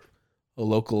support a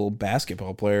local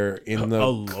basketball player in the A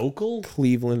local?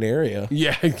 Cleveland area.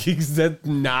 Yeah, because that's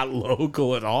not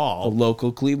local at A all.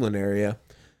 local Cleveland area.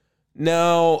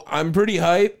 Now, I'm pretty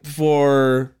hyped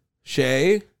for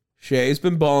Shea. Shea's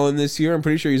been balling this year. I'm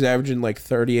pretty sure he's averaging like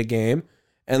 30 a game.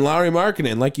 And Lauri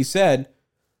Markkinen, like you said,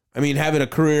 I mean, having a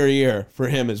career year for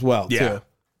him as well, Yeah. too.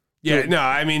 Yeah, no,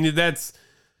 I mean, that's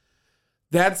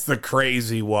the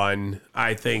crazy one,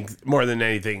 I think, more than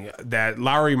anything, that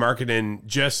Lauri Markkinen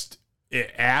just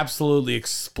absolutely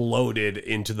exploded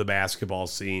into the basketball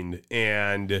scene.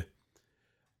 And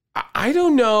I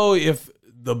don't know if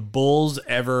the Bulls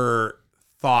ever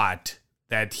thought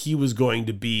that he was going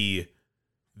to be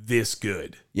this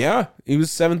good. Yeah, he was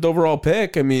 7th overall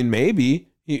pick. I mean, maybe.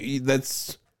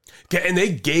 That's... And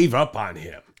they gave up on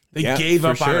him. They Yeah, gave for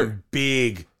up on sure. him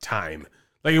big time.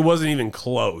 Like, it wasn't even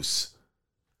close.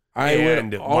 I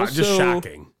would also... just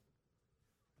shocking.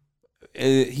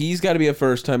 He's got to be a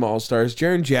first-time All-Star. Is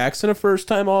Jaren Jackson a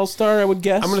first-time All-Star, I would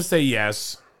guess? I'm going to say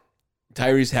yes.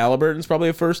 Tyrese Halliburton's probably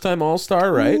a first-time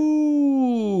All-Star, right?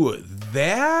 Ooh,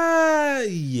 yeah.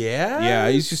 Yeah,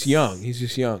 he's just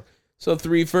young. So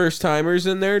 3 first-timers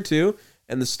in there, too.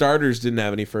 And the starters didn't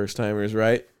have any first-timers,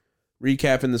 right?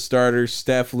 Recapping the starters,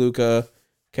 Steph, Luka,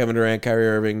 Kevin Durant, Kyrie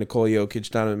Irving, Nikola Jokic,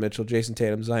 Donovan Mitchell, Jason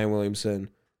Tatum, Zion Williamson,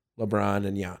 LeBron,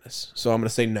 and Giannis. So I'm going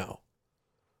to say no.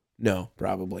 No,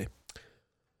 probably.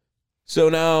 So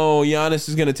now Giannis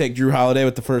is going to take Drew Holiday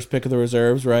with the first pick of the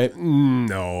reserves, right?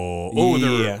 No. Oh,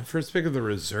 Yeah. the first pick of the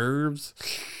reserves?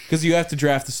 Because you have to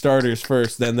draft the starters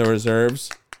first, then the reserves.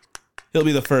 He'll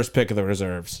be the first pick of the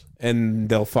reserves, and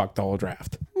they'll fuck the whole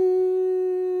draft.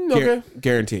 Okay.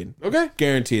 Guaranteed. Okay.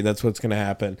 Guaranteed that's what's going to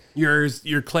happen.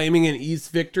 You're claiming an East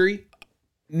victory?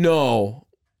 No.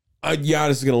 Giannis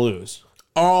is going to lose.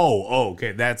 Oh,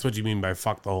 okay. That's what you mean by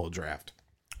fuck the whole draft.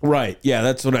 Right. Yeah,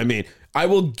 that's what I mean. I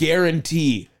will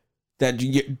guarantee that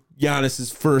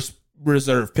Giannis's first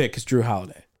reserve pick is Drew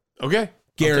Holiday. Okay.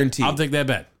 Guaranteed. I'll take that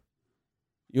bet.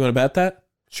 You want to bet that?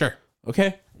 Sure.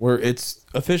 Okay. It's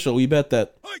official. We bet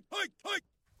that.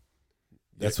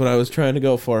 That's what I was trying to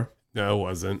go for. No, it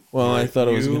wasn't. Well, I thought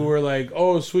it was You gonna- were like,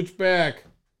 oh, switch back.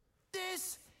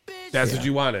 That's what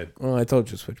you wanted. Well, I told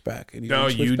you to switch back. And No,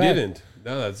 didn't switch you back. didn't.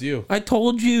 No, that's you. I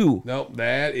told you. Nope,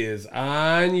 that is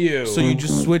on you. So you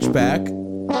just switch back?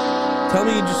 Tell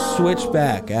me you just switch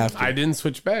back after. I didn't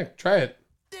switch back. Try it.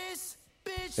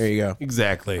 There you go.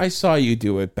 Exactly. I saw you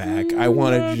do it back. I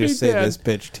wanted to just say did. this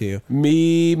bitch to you.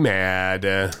 Me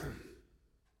mad.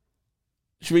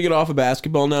 Should we get off of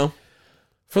basketball now?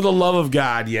 For the love of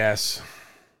God, yes.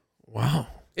 Wow.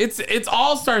 It's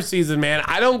All-Star season, man.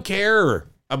 I don't care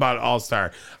about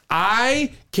All-Star.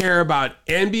 I care about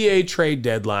NBA trade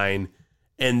deadline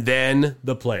and then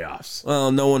the playoffs.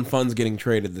 Well, no one fun's getting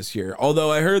traded this year.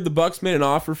 Although I heard the Bucks made an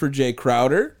offer for Jay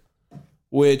Crowder,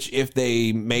 which if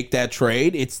they make that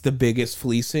trade, it's the biggest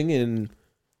fleecing in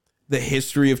the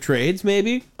history of trades,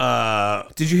 maybe.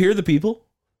 Did you hear the people?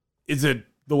 Is it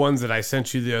the ones that I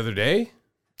sent you the other day?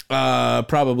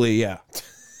 Probably, yeah.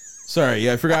 Sorry,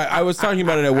 yeah, I forgot. I was talking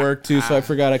about it at work too, so I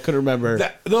forgot. I couldn't remember.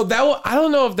 I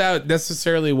don't know if that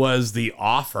necessarily was the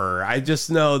offer. I just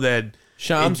know that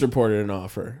Shams reported an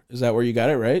offer. Is that where you got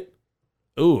it, right?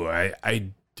 Ooh,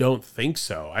 I don't think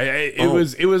so. It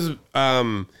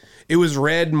was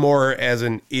read more as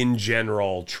an in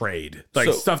general trade, like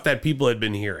So- stuff that people had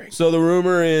been hearing. So the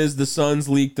rumor is the Suns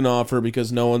leaked an offer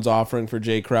because no one's offering for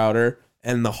Jay Crowder,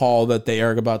 and the haul that they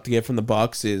are about to get from the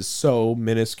Bucks is so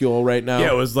minuscule right now.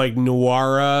 Yeah, it was like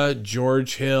Nwara,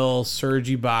 George Hill, Serge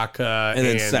Ibaka, And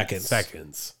then seconds.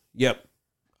 Seconds. Yep.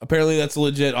 Apparently that's a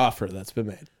legit offer that's been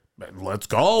made. Let's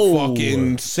go.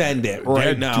 Fucking send it right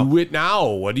Yeah, now. Do it now.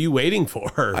 What are you waiting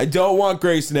for? I don't want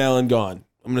Grayson Allen gone.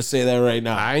 I'm going to say that right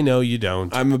now. I know you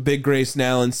don't. I'm a big Grayson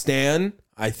Allen stan.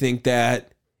 I think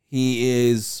that he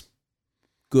is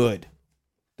good.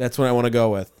 That's what I want to go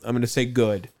with. I'm going to say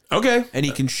good. Okay. And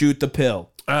he can shoot the pill.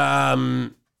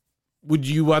 Would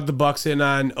you want the Bucks in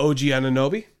on OG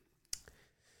Anunoby?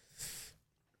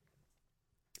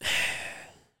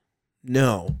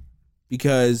 No.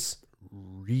 Because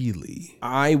Really?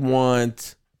 I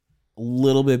want a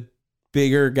little bit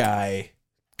bigger guy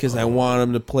because I want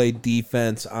him to play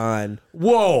defense on.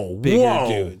 Whoa, Bigger whoa,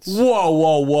 dudes.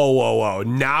 Whoa.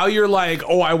 Now you're like,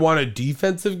 oh, I want a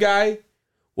defensive guy?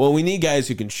 Well, we need guys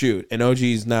who can shoot, and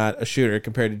OG's not a shooter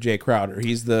compared to Jay Crowder.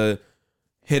 He's the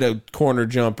hit a corner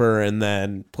jumper and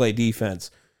then play defense.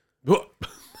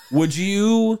 Would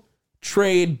you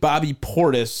trade Bobby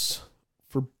Portis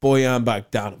for Bojan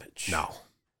Bogdanovic? No.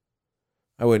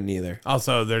 I wouldn't either.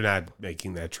 Also, they're not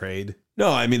making that trade.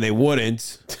 No, I mean, they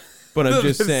wouldn't. But I'm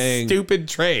just saying. Stupid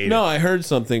trade. No, I heard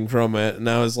something from it, and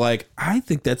I was like, I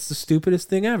think that's the stupidest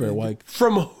thing ever. Like,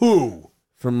 From who?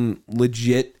 from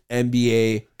legit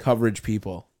NBA coverage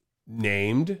people.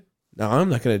 Named? No, I'm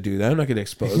not going to do that. I'm not going to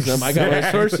expose them. I got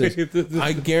my sources.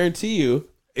 I guarantee you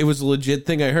it was a legit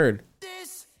thing I heard.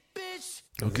 That's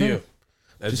you.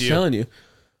 That's Just you. telling you.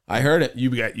 I heard it. You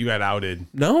got outed.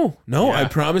 No, Yeah. I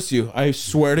promise you. I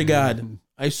swear to God.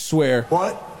 I swear.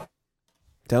 What?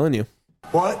 Telling you.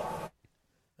 What?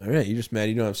 All right, you're just mad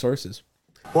you don't have sources.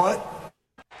 What?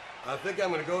 I think I'm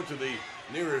going to go to the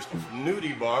nearest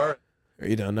nudie bar. Are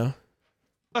you done now?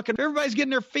 Fucking everybody's getting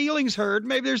their feelings hurt.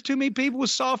 Maybe there's too many people with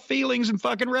soft feelings in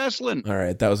fucking wrestling. All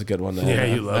right, that was a good one. Yeah,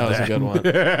 you love that. That was a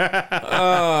good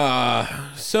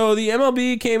one. So the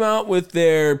MLB came out with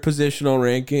their positional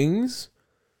rankings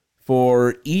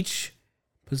for each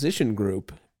position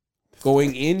group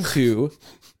going into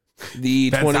the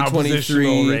That's how 2023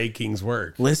 positional rankings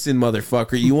work. Listen,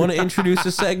 motherfucker, you want to introduce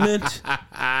a segment,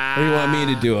 or you want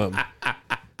me to do them?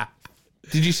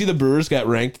 Did you see the Brewers got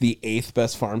ranked the 8th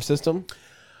best farm system?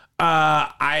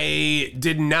 I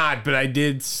did not, but I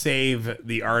did save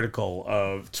the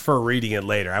article for reading it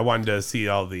later. I wanted to see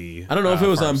all the. I don't know if it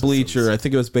was farm on Bleacher. systems. I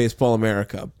think it was Baseball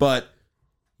America, but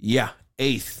yeah,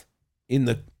 8th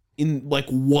in like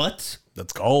what?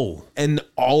 Let's go. And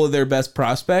all of their best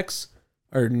prospects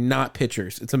are not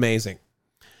pitchers. It's amazing.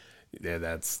 Yeah,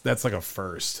 that's like a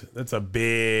first. That's a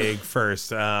big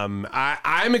first. I'm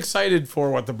excited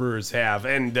for what the Brewers have,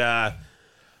 and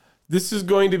this is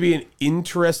going to be an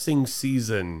interesting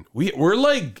season. We're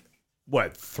like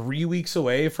what 3 weeks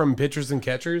away from pitchers and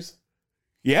catchers.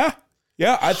 Yeah.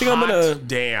 I think I'm gonna.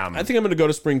 Damn. I think I'm gonna go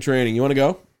to spring training. You want to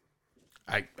go?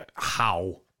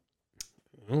 How?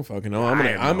 I don't fucking know. I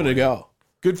have I'm no gonna go.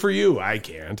 Good for you. I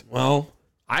can't. Well,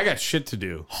 I got shit to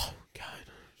do.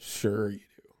 sure you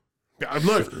do.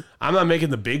 Look, I'm not making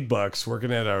the big bucks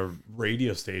working at a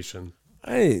radio station.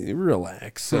 Hey,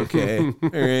 relax. Okay. All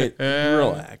right.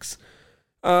 Relax.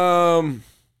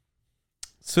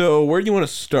 So where do you want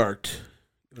to start?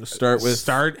 You want to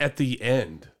start at the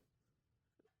end.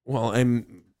 Well,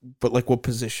 but like what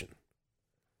position?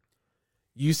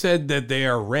 You said that they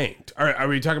are ranked. Are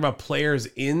we talking about players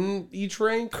in each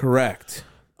rank? Correct.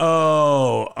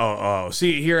 Oh.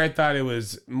 See, here I thought it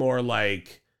was more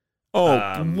like.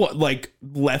 What, like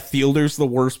left fielder's the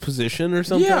worst position or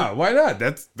something? Yeah, why not?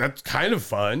 That's kind of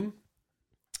fun.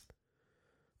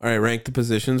 All right, rank the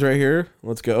positions right here.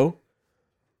 Let's go.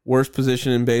 Worst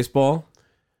position in baseball,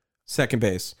 second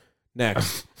base.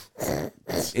 Next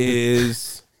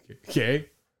is Okay.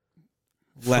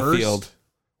 left First? field.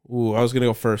 Ooh, I was going to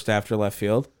go first after left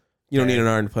field. You don't Okay. need an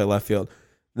arm to play left field.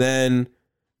 Then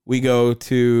we go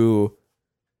to...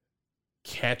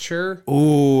 Catcher.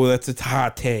 Ooh, that's a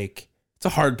hot take. It's a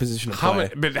hard position to play.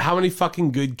 But how many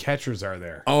fucking good catchers are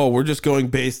there? Oh, we're just going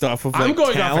based off of like I'm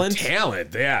going talent? off of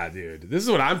talent. Yeah, dude. This is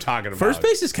what I'm talking about. First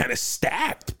base is kind of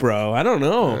stacked, bro. I don't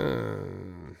know.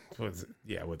 With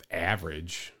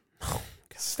average.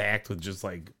 Stacked with just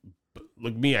like,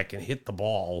 look me, I can hit the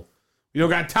ball. You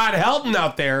don't got Todd Helton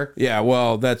out there. Yeah,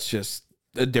 well, that's just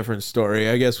a different story.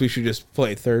 I guess we should just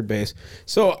play third base.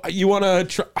 So you want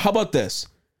to how about this?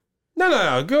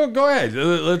 No. Go ahead.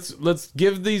 Let's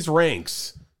give these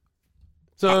ranks.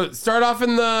 So start off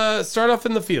in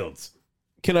the fields.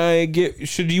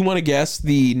 Should you want to guess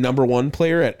the number one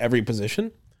player at every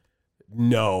position?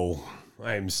 No,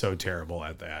 I'm so terrible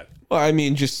at that. Well, I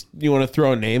mean, just you want to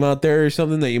throw a name out there or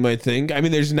something that you might think? I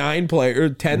mean, there's 10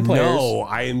 players. No,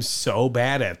 I am so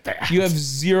bad at that. You have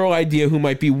zero idea who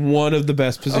might be one of the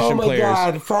best position players.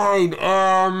 God, fine.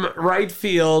 Right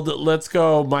field, let's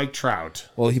go Mike Trout.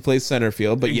 Well, he plays center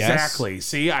field, but yes. Exactly.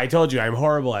 See, I told you I'm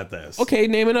horrible at this. Okay,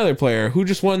 name another player who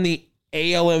just won the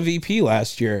AL MVP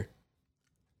last year.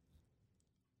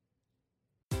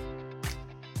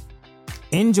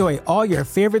 Enjoy all your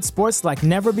favorite sports like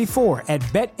never before at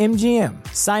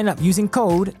BetMGM. Sign up using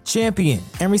code CHAMPION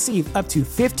and receive up to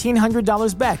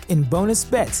 $1,500 back in bonus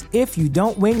bets if you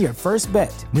don't win your first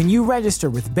bet. When you register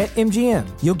with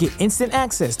BetMGM, you'll get instant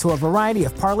access to a variety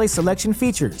of parlay selection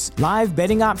features, live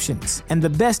betting options, and the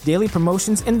best daily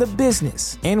promotions in the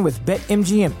business. And with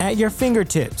BetMGM at your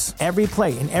fingertips, every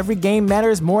play and every game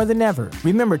matters more than ever.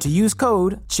 Remember to use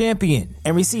code CHAMPION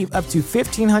and receive up to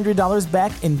 $1,500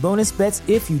 back in bonus bets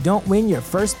if you don't win your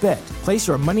first bet. Place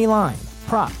your money line,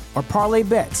 prop, or parlay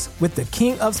bets with the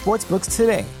king of sportsbooks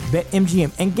today.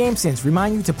 BetMGM and GameSense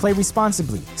remind you to play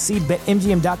responsibly. See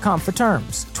BetMGM.com for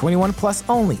terms. 21 plus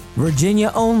only.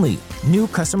 Virginia only. New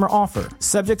customer offer.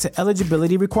 Subject to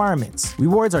eligibility requirements.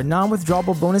 Rewards are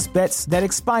non-withdrawable bonus bets that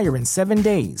expire in 7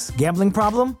 days. Gambling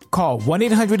problem? Call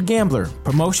 1-800-GAMBLER.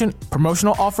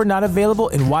 Promotional offer not available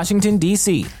in Washington,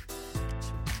 D.C.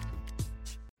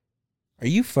 Are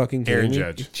you fucking kidding Aaron me?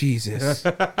 Judge. Jesus.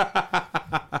 Okay.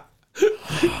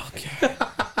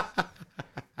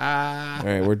 All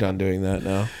right, we're done doing that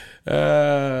now.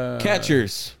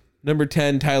 Catchers. Number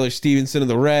 10, Tyler Stevenson of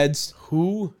the Reds.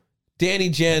 Who? Danny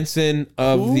Jansen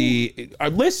of the...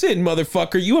 listen,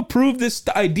 motherfucker, you approved this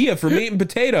idea for meat and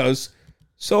potatoes.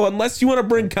 So unless you want to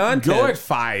bring content... Go at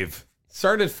 5.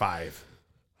 Start at 5.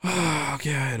 Oh,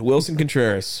 God. Wilson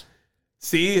Contreras.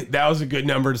 See, that was a good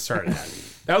number to start at.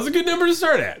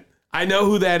 I know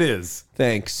who that is.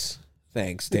 Thanks,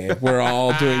 Dave. We're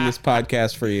all doing this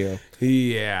podcast for you.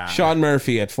 Yeah. Sean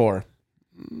Murphy at 4.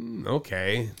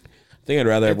 Okay. I think I'd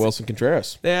rather have Wilson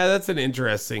Contreras. Yeah, that's an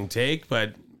interesting take,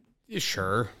 but yeah,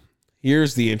 sure.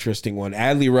 Here's the interesting one.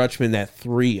 Adley Rutschman at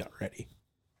 3 already.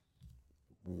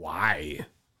 Why?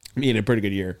 I mean, a pretty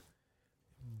good year.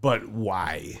 But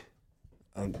why?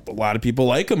 A lot of people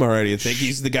like him already. I think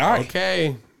he's the guy.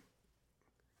 Okay.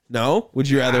 No? Would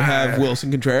you rather have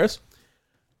Wilson Contreras?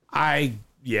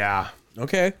 Yeah.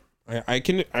 Okay. I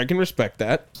can respect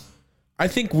that. I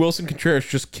think Wilson Contreras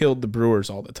just killed the Brewers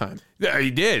all the time. Yeah,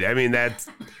 he did. I mean,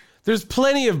 there's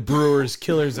plenty of Brewers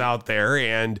killers out there,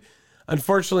 and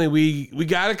unfortunately, we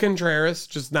got a Contreras,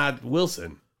 just not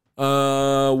Wilson.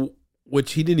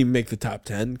 Which he didn't even make the top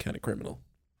 10. Kind of criminal.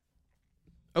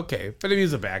 Okay, but if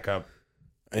he's a backup,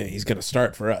 He's gonna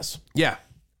start for us. yeah.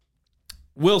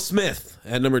 Will Smith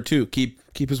at number 2.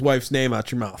 Keep his wife's name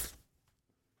out your mouth.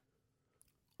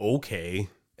 Okay,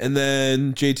 And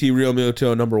then JT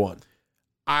Realmuto number 1.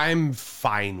 I'm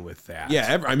fine with that.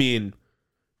 Yeah, I mean,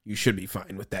 you should be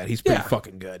fine with that. He's pretty Yeah.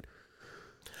 fucking good.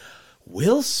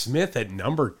 Will Smith at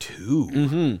number 2.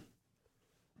 Mm-hmm.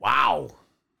 Wow.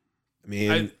 I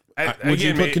mean, would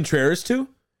again, you put Contreras too?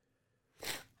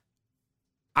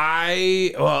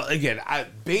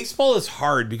 Baseball is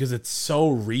hard because it's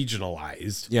so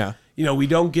regionalized. Yeah, You know, we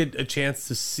don't get a chance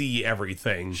to see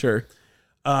everything. sure.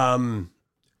 And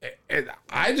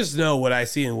I just know what I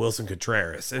see in Wilson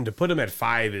Contreras, and to put him at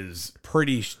 5 is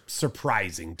pretty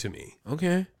surprising to me.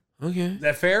 Okay. Is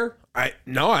that fair?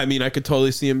 I mean, I could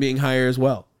totally see him being higher as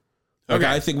well. Like,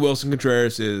 Okay. I think Wilson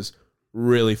Contreras is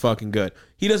really fucking good.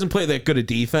 He doesn't play that good a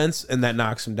defense, and that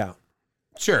knocks him down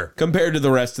Sure. compared to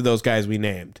the rest of those guys we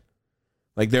named.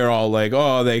 Like, they're all like,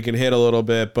 oh, they can hit a little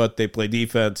bit, but they play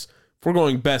defense. If we're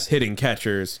going best hitting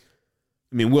catchers,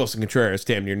 I mean, Wilson Contreras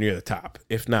damn near the top,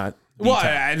 if not the Well, top.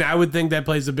 and I would think that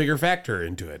plays a bigger factor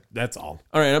into it. That's all.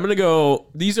 All right, I'm gonna go.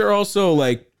 These are also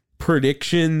like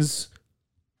predictions,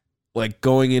 like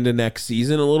going into next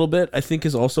season a little bit. I think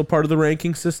is also part of the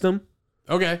ranking system.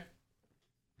 Okay.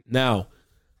 Now,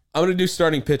 I'm gonna do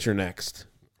starting pitcher next.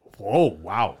 Whoa,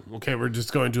 wow. Okay, we're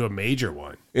just going to a major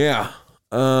one. Yeah.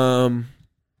 And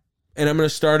I'm gonna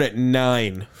start at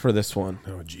 9 for this one.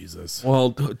 Oh, Jesus.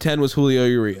 Well, 10 was Julio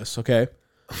Urias, okay,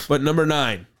 but number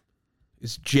 9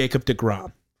 is Jacob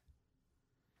deGrom.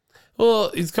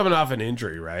 Well, he's coming off an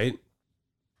injury, right?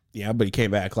 Yeah, but he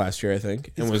came back last year, I think,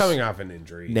 and He's was coming off an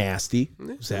injury. nasty.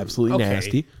 It was absolutely Okay.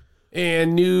 nasty.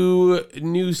 And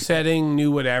new setting,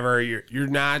 new whatever. You're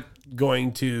not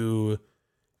going to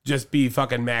just be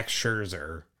fucking Max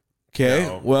Scherzer. Okay,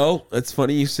 No. well, that's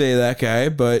funny you say that guy,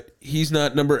 but he's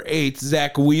not number 8.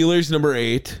 Zach Wheeler's number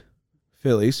 8.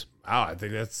 Phillies. Wow, I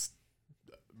think that's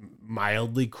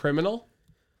mildly criminal.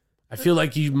 I feel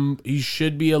like you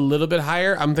should be a little bit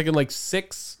higher. I'm thinking like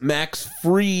 6. Max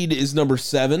Fried is number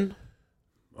 7.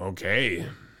 Okay.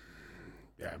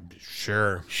 Yeah,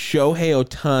 sure. Shohei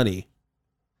Ohtani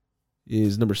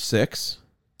is number 6,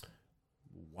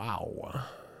 Wow.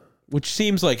 which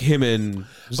seems like him and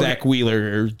Zach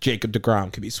Wheeler or Jacob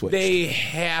deGrom could be switched. They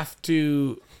have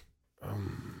to.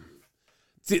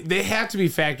 They have to be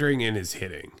factoring in his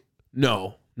hitting.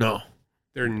 no.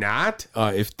 They're not.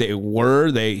 If they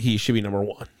were, he should be number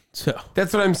 1. So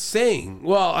That's what I'm saying.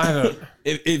 Well, I don't.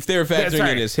 if they're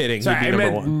factoring in his hitting, Sorry, he'd be I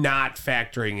number meant 1. not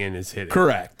factoring in his hitting.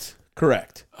 Correct.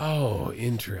 Oh,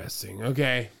 interesting.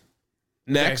 Okay.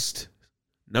 Next,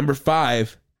 number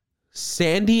 5,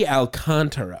 Sandy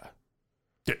Alcantara.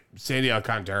 Sandy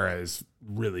Alcantara is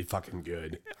really fucking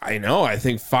good. I know. I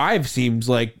think 5 seems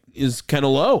like is kind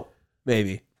of low,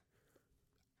 maybe.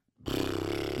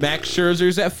 Max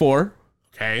Scherzer's at 4.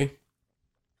 Okay.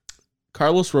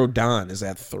 Carlos Rodon is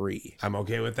at 3. I'm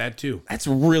okay with that too. That's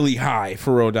really high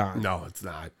for Rodon. No, it's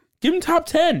not. Give him top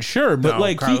 10, sure, but No,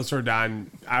 like Carlos Rodon,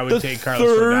 I would the take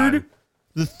Carlos Rodon.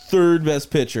 the third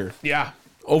best pitcher Yeah.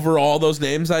 over all those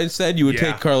names I said. You would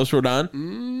Yeah. take Carlos Rodon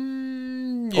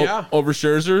Yeah. over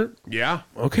Scherzer. Yeah.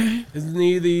 Okay, Isn't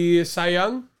he the Cy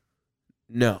Young?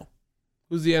 no,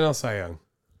 Who's the NL Cy Young?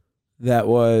 that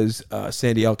was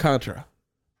Sandy Alcantara,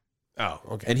 Oh,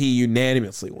 okay. and he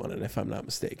unanimously won it, if I'm not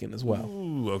mistaken, as well.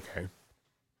 Ooh, okay.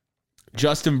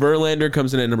 Justin Verlander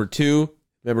comes in at number 2.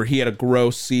 Remember, he had a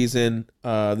gross season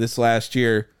this last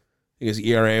year. I think his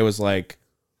ERA was like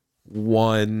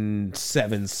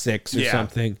 1.76 or Yeah.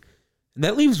 something. And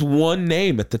that leaves one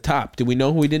name at the top. Do we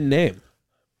know who we didn't name?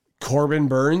 Corbin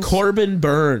Burns. Corbin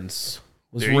Burns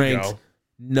was There you ranked go.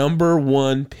 number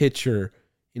 1 pitcher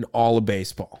in all of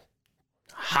baseball.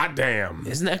 Hot damn.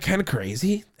 Isn't that kind of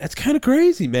crazy? That's kind of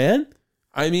crazy, man.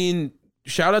 I mean,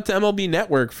 shout out to MLB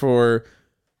Network for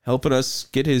helping us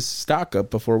get his stock up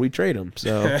before we trade him.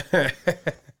 So,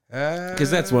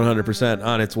 because that's 100%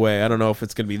 on its way. I don't know if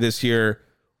it's going to be this year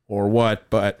or what,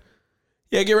 but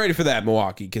yeah, get ready for that,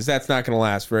 Milwaukee, because that's not going to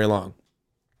last very long.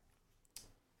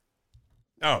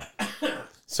 Oh.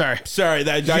 Sorry. Sorry,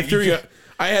 I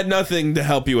I had nothing to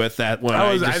help you with that one.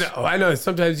 I know.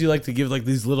 Sometimes you like to give like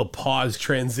these little pause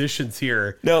transitions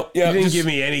here. No, yeah, you didn't just give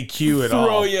me any cue at all.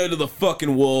 Throw you to the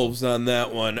fucking wolves on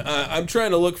that one. I'm trying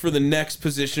to look for the next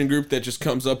position group that just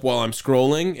comes up while I'm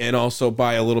scrolling, and also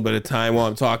buy a little bit of time while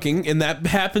I'm talking, and that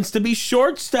happens to be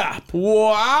shortstop.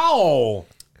 Wow.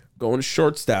 Going to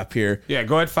shortstop here. Yeah,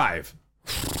 go at 5.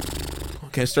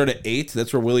 Okay, start at 8.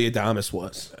 That's where Willie Adames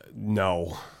was.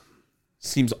 No.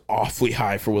 Seems awfully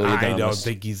high for Willie Adames. I don't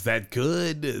think he's that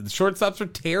good. The shortstops are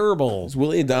terrible. Is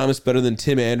Willie Adames better than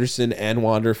Tim Anderson and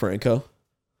Wander Franco?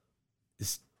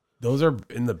 Those are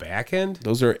in the back end?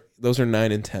 Those are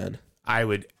 9 and 10. I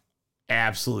would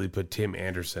absolutely put Tim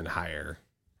Anderson higher.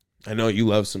 I know you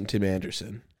love some Tim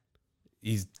Anderson.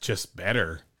 He's just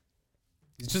better.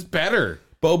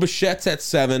 Bo Bichette's at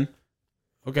 7.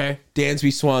 Okay.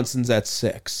 Dansby Swanson's at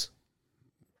 6.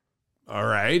 All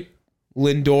right.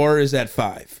 Lindor is at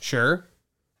 5. Sure.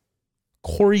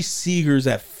 Corey Seager's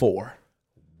at 4.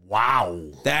 Wow.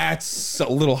 That's a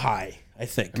little high, I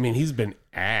think. I mean, he's been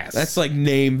ass. That's like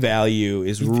name value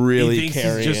is really he thinks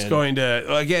carrying. He's just going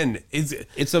to, again,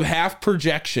 it's a half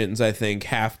projections, I think,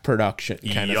 half production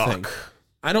kind of thing.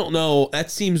 I don't know.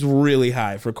 That seems really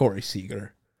high for Corey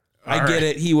Seager. I get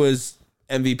it. He was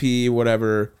MVP,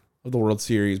 whatever, of the World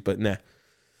Series, but nah.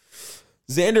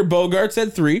 Xander Bogaerts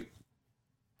at 3.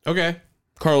 Okay.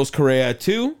 Carlos Correa at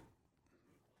 2.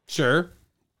 Sure.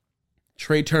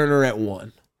 Trey Turner at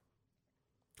 1.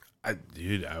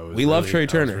 We love Trey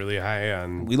Turner. Really high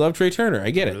on. We love Trey Turner.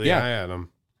 I get it. Really high on him.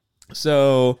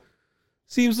 So,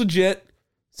 seems legit.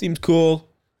 Seems cool.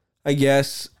 I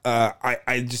guess.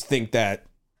 I just think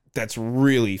that's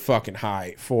really fucking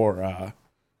high for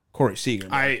Corey Seager.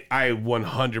 I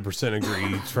 100%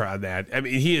 agree on that. I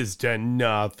mean, he has done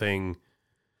nothing.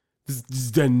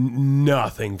 He's done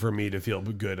nothing for me to feel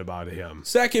good about him.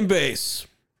 Second base.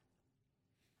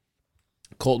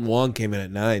 Colton Wong came in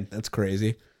at 9. That's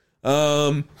crazy.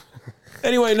 Anyway,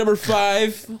 number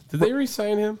 5. Did they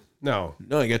re-sign him? No,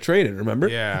 he got traded, remember?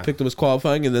 Yeah. He picked him as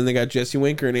qualifying, and then they got Jesse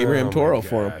Winker and Abraham Toro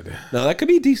for him. No, that could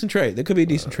be a decent trade.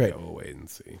 We'll wait and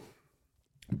see.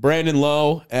 Brandon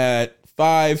Lowe at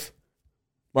 5.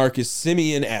 Marcus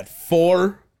Semien at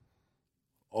 4.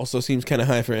 Also seems kind of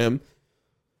high for him.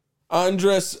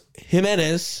 Andres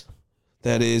Jimenez,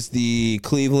 that is the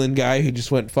Cleveland guy who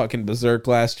just went fucking berserk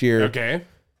last year. Okay.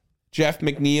 Jeff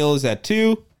McNeil is at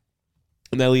 2.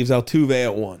 And that leaves Altuve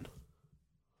at 1.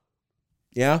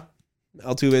 Yeah?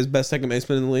 Altuve is best second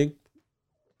baseman in the league?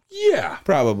 Yeah.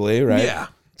 Probably, right? Yeah.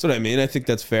 That's what I mean. I think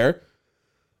that's fair.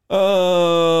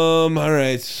 All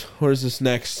right. Where's this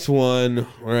next one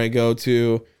where I go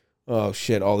to? Oh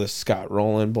shit! All this Scott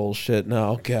Rowland bullshit.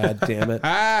 No, god damn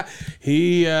it.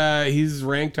 He's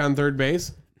ranked on third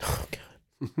base. Oh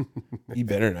god. He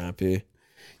better not be.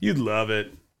 You'd love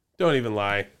it. Don't even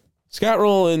lie. Scott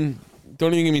Rowland.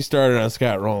 Don't even get me started on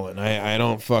Scott Rowland. I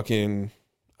don't fucking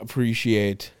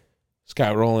appreciate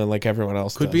Scott Rowland like everyone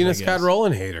else. Could be a Scott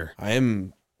Rowland hater.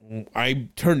 I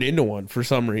turned into one for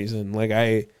some reason. Like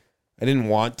I didn't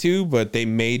want to, but they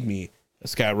made me a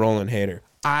Scott Rowland hater.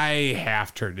 I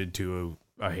half turned into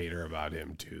a hater about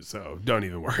him too, so don't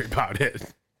even worry about it.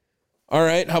 All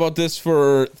right, how about this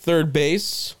for third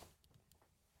base?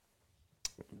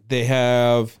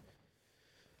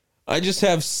 I just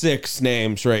have 6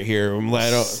 names right here.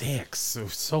 6?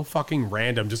 So fucking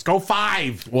random. Just go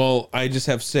 5. Well, I just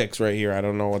have 6 right here. I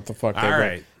don't know what the fuck they ranked.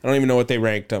 Right. I don't even know what they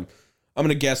ranked them. I'm going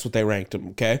to guess what they ranked them,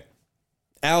 okay?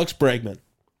 Alex Bregman.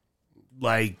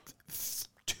 Like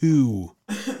 2.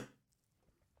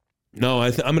 No,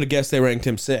 I'm going to guess they ranked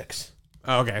him 6.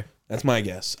 Okay. That's my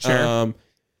guess. Sure.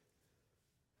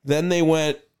 Then they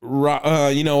went,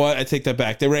 you know what? I take that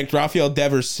back. They ranked Rafael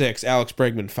Devers 6, Alex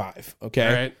Bregman 5. Okay.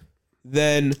 All right.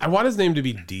 Then I want his name to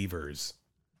be Devers.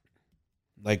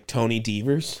 Like Tony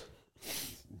Devers?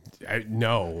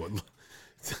 No.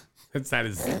 That's not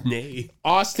his name.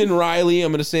 Austin Riley,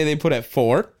 I'm going to say they put at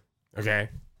 4. Okay.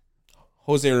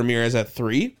 Jose Ramirez at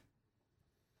 3.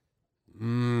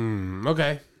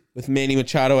 Okay. With Manny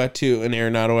Machado at 2 and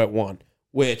Arenado at 1,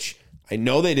 which I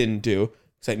know they didn't do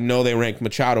because I know they ranked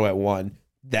Machado at 1.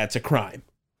 That's a crime.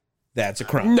 That's a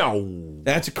crime. No.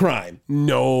 That's a crime.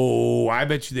 No. I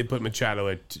bet you they put Machado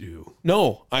at 2.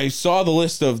 No. I saw the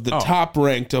list of the top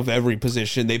ranked of every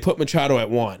position. They put Machado at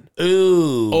 1.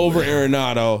 Ooh. Over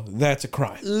Arenado. That's a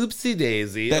crime. Oopsie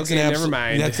daisy. That's okay, never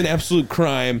mind. That's an absolute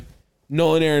crime.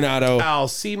 Nolan Arenado. I'll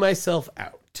see myself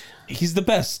out. He's the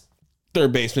best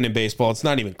third baseman in baseball. It's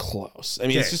not even close. I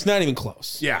mean, it's just not even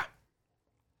close. Yeah.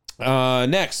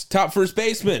 Next, top first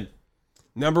baseman.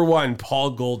 Number 1,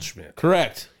 Paul Goldschmidt.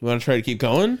 Correct. You want to try to keep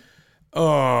going?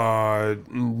 No.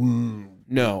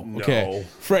 Okay. No.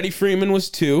 Freddie Freeman was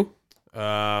 2.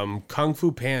 Kung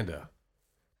Fu Panda.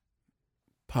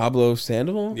 Pablo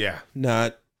Sandoval? Yeah.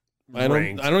 Not. I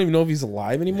Ranked. don't even know if he's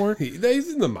alive anymore. He's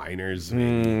in the minors.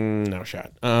 No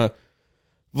shot.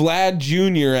 Vlad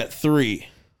Jr. at 3.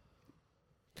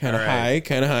 Kind of All right.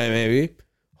 high maybe.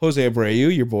 Jose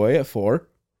Abreu, your boy, at 4.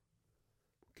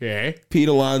 Okay. Pete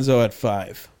Alonso at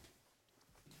 5.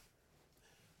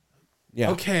 Yeah.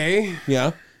 Okay.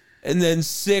 Yeah. And then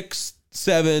 6,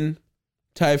 7,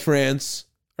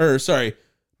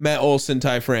 Matt Olson,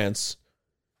 Ty France,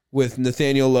 with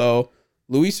Nathaniel Lowe,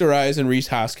 Luis Ariz, and Rhys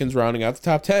Hoskins rounding out the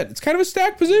top 10. It's kind of a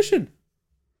stacked position.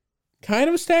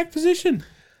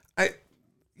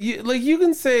 You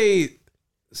can say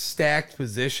stacked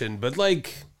position, but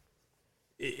like,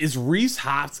 is Rhys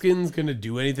Hoskins going to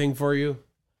do anything for you?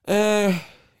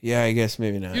 Yeah, I guess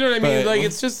maybe not. You know what I mean? But- Like,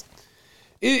 it's just,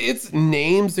 it's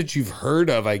names that you've heard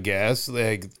of, I guess.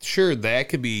 Like, sure, that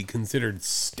could be considered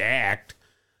stacked.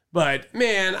 But,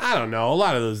 man, I don't know. A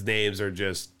lot of those names are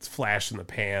just flash in the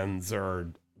pans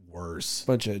or worse.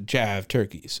 bunch of jav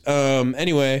turkeys.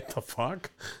 Anyway, The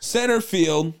fuck? center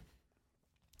field,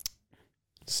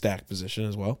 stacked position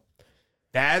as well.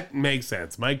 That makes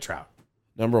sense. Mike Trout.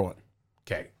 Number 1.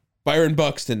 Okay. Byron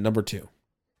Buxton, number 2.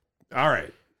 All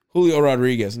right. Julio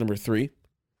Rodriguez, number 3.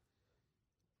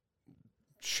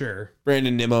 Sure.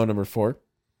 Brandon Nimmo, number 4.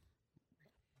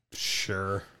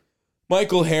 Sure.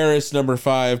 Michael Harris, number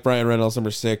 5. Brian Reynolds,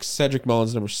 number 6. Cedric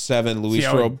Mullins, number 7. Luis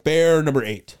how it- Robert, number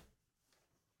 8.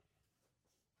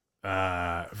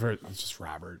 It's just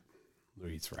Robert.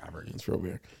 Luis Robert. It's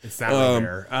Robert. It's not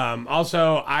Robert.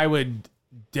 Also, I would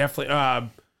definitely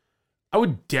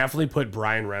put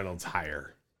Brian Reynolds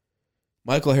higher.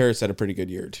 Michael Harris had a pretty good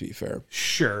year, to be fair.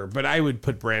 Sure, but I would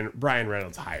put Brian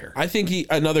Reynolds higher. I think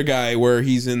another guy where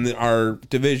he's in our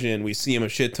division, we see him a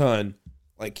shit ton.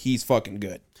 Like, he's fucking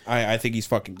good. I think he's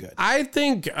fucking good. I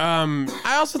think.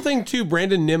 I also think too.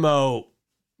 Brandon Nimmo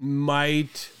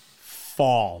might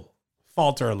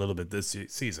falter a little bit this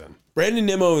season. Brandon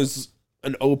Nimmo is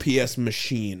an OPS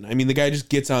machine. I mean, the guy just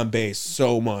gets on base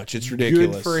so much. It's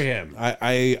ridiculous. Good for him.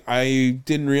 I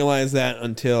didn't realize that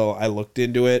until I looked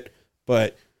into it.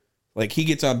 But, like, he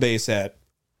gets on base at,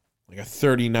 like, a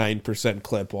 39%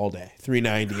 clip all day.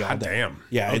 390 all God day. damn.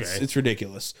 Yeah, Okay. it's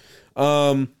ridiculous.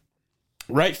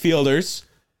 Right fielders.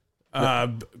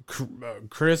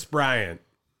 Chris Bryant.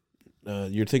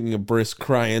 You're thinking of Brice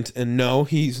Bryant, and no,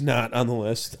 he's not on the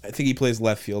list. I think he plays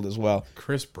left field as well.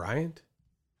 Chris Bryant?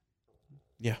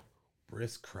 Yeah.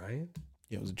 Brice Bryant?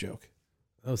 Yeah, it was a joke.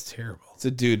 That was terrible. It's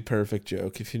a Dude Perfect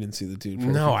joke if you didn't see the Dude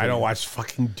Perfect. No, I don't video. watch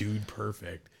fucking Dude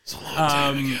Perfect. It's a long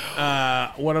time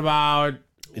ago. What about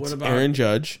Aaron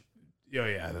Judge, Oh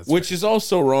yeah, that's which is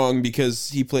also wrong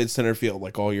because he played center field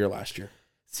like all year last year.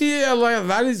 See, a lot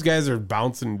of these guys are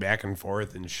bouncing back and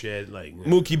forth and shit. Like,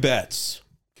 Mookie Betts,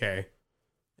 okay,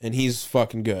 and he's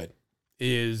fucking good.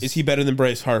 is Is he better than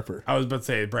Bryce Harper? I was about to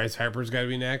say Bryce Harper's got to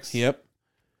be next. Yep.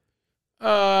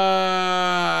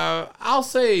 I'll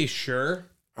say sure.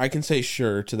 I can say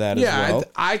sure to that Yeah, as well.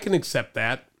 I can accept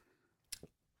that.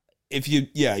 If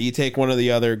you take one or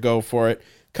the other, go for it.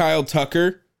 Kyle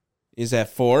Tucker is at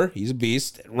 4. He's a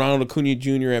beast. Ronald Acuna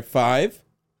Jr. at 5.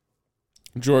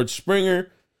 George Springer,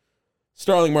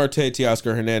 Starling Marte,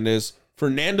 Teoscar Hernandez,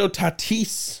 Fernando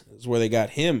Tatis is where they got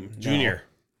him. now.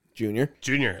 Junior.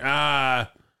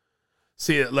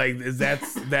 See, like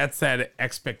that's that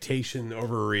expectation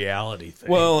over reality thing.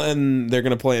 Well, and they're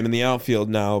going to play him in the outfield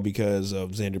now because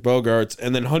of Xander Bogaerts.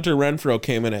 And then Hunter Renfroe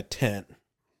came in at 10.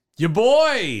 your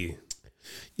boy,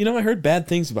 You know, I heard bad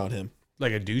things about him.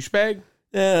 like a douchebag.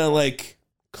 Like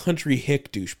country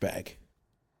hick douchebag.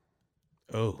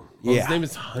 Oh, Yeah. His name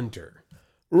is Hunter.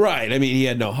 Right. I mean, he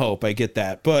had no hope. I get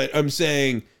that. But I'm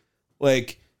saying,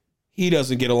 like, he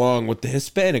doesn't get along with the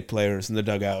Hispanic players in the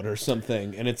dugout or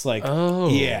something. And it's like, Oh.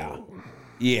 yeah.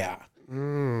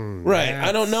 Right.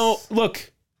 I don't know.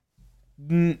 Look,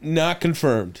 not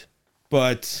confirmed.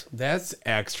 But, That's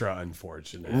extra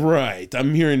unfortunate. right.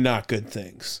 I'm hearing not good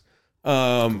things.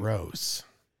 Gross.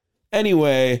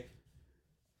 Anyway,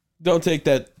 don't take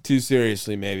that too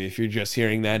seriously, maybe, if you're just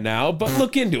hearing that now. But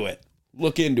look into it.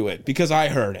 Look into it because I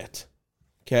heard it.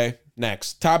 Okay.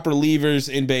 Next. Top relievers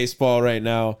in baseball right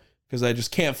now because I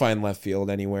just can't find left field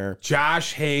anywhere.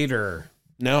 Josh Hader.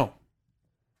 No.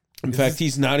 In fact,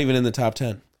 he's not even in the top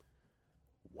 10.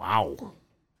 Wow.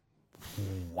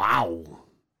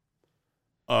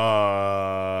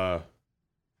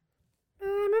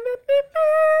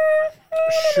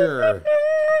 Sure.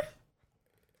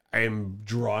 I am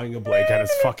drawing a blank on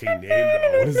his fucking name,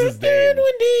 though. What is his name?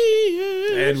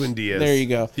 Edwin Diaz. There you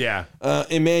go. Yeah.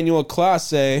 Emmanuel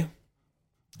Clase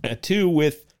at 2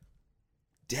 with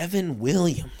Devin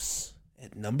Williams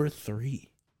at number 3.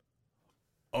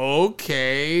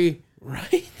 Okay.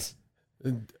 Right?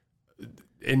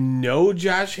 And no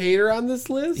Josh Hader on this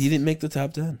list? He didn't make the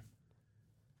top 10.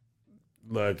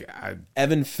 Look,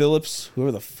 Evan Phillips,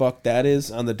 whoever the fuck that is,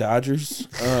 on the Dodgers.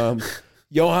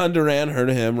 Johan Duran, heard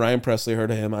of him. Ryan Presley,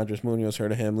 heard of him. Andres Munoz,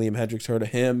 heard of him. Liam Hendricks, heard of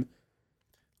him.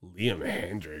 Liam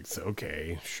Hendricks.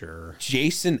 Okay, sure.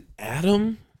 Jason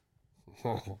Adam?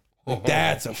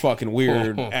 That's a fucking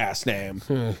weird ass name.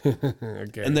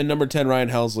 Okay. And then number 10, Ryan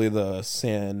Helsley,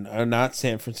 not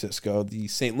San Francisco, the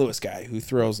St. Louis guy who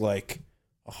throws like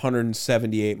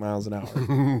 178 miles an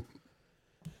hour.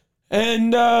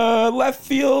 And left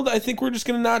field, I think we're just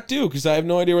going to not do because I have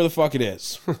no idea where the fuck it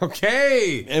is.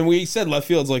 Okay. And we said left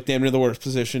field's like damn near the worst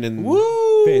position in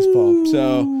baseball.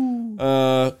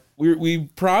 So we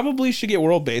probably should get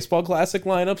World Baseball Classic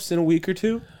lineups in a week or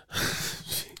two.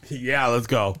 Yeah, let's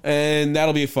go. And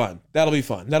that'll be fun. That'll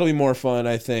be more fun,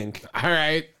 I think. All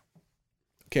right.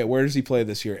 Okay, where does he play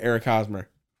this year? Eric Hosmer.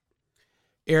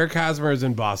 Eric Hosmer is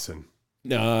in Boston.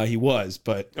 No, he was,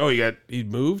 but Oh, he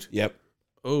moved? yep.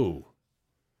 Oh.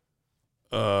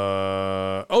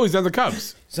 He's on the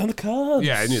Cubs. He's on the Cubs.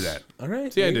 Yeah, I knew that. All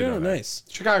right. See, I there you did go. know that. Nice.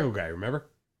 Chicago guy, remember?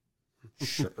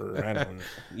 Sure. I don't know.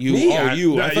 You. Me? Oh,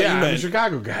 you. I thought you I'm a meant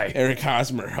Chicago guy. Eric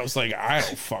Hosmer. I was like, I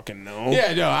don't fucking know.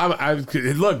 Yeah, no, I'm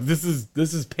look, this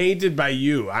is painted by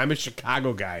you. I'm a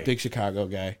Chicago guy. Big Chicago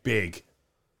guy. Big.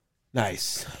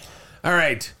 Nice. All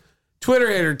right. Twitter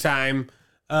hitter time.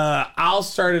 I'll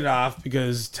start it off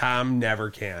because Tom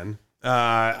never can.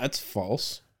 That's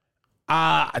false.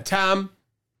 Tom,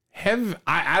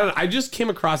 I just came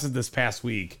across it this past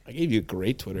week. I gave you a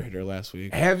great Twitter hitter last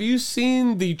week. Have you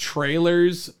seen the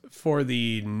trailers for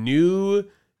the new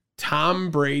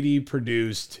Tom Brady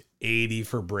produced 80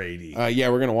 for Brady? Yeah,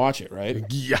 we're gonna watch it, right?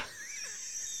 Yeah.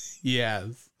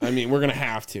 Yes. I mean, we're gonna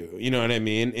have to. You know what I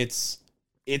mean? It's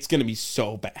gonna be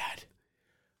so bad.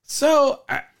 So,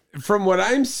 from what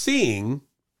I'm seeing,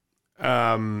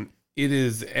 it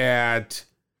is at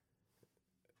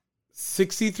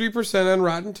 63% on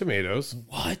Rotten Tomatoes.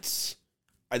 What?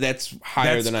 That's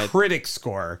higher than I. critic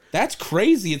score. That's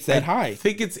crazy. It's that I high.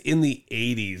 think it's in the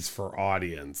 80s for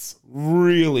audience.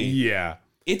 Really? Yeah.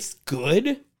 It's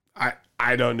good. I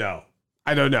don't know.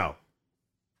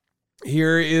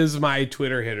 Here is my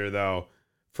Twitter hitter, though,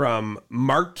 from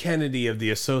Mark Kennedy of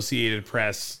the Associated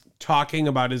Press talking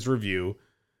about his review,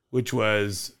 which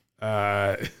was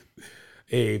a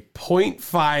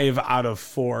 0.5 out of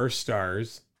 4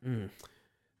 stars.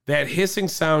 That hissing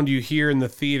sound you hear in the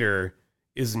theater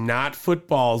is not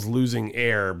footballs losing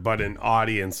air, but an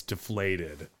audience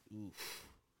deflated.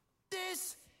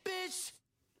 This bitch.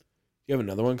 You have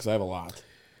another one? Because I have a lot.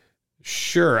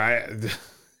 Sure.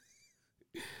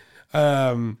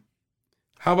 How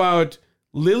about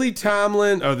Lily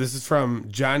Tomlin? Oh, this is from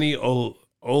Johnny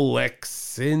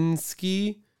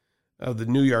Oleksinski of the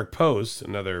New York Post,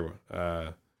 another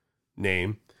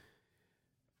name.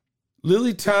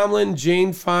 Lily Tomlin,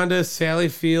 Jane Fonda, Sally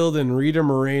Field, and Rita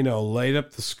Moreno light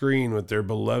up the screen with their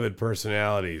beloved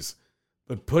personalities.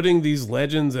 But putting these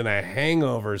legends in a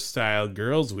Hangover-style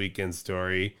Girls' Weekend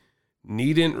story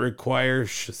needn't require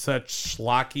such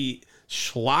schlocky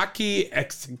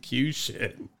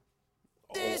execution.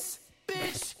 This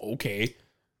bitch. Okay.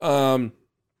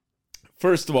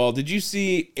 First of all, did you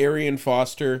see Arian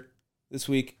Foster this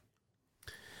week?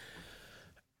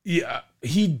 Yeah,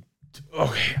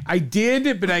 okay, I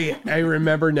did, but I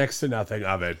remember next to nothing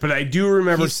of it. But I do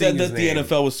remember He said seeing his that the name.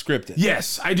 NFL was scripted.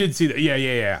 Yes, I did see that.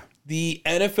 Yeah. The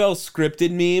NFL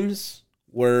scripted memes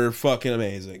were fucking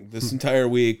amazing this entire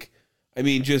week. I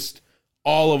mean, just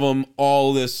all of them,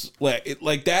 all this,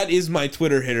 like that is my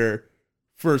Twitter hitter.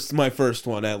 My first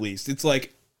one, at least. It's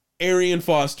like Arian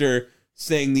Foster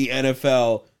saying the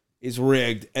NFL is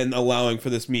rigged and allowing for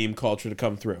this meme culture to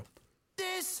come through.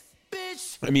 This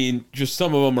bitch. I mean, just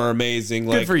some of them are amazing.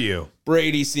 Like Good for you.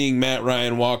 Brady seeing Matt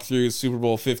Ryan walk through Super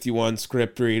Bowl 51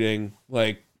 script reading,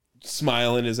 like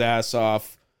smiling his ass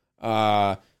off.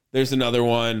 There's another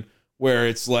one where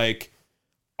it's like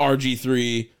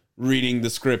RG3 reading the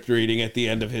script reading at the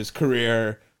end of his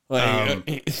career.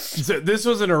 Like, So this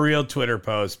wasn't a real Twitter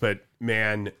post, but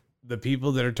man, the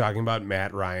people that are talking about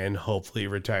Matt Ryan hopefully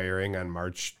retiring on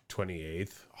March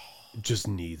 28th just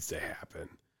needs to happen.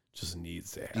 Just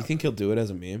needs to do you happen. think he'll do it as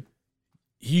a meme?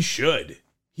 He should.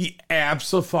 He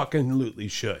absolutely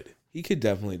should. He could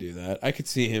definitely do that. I could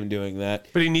see him doing that.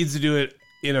 But he needs to do it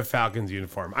in a Falcons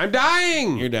uniform. I'm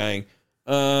dying. You're dying.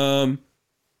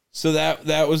 So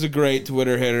that was a great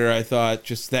Twitter hitter, I thought,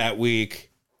 just that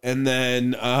week. And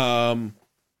then, You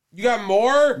got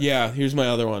more? yeah, here's my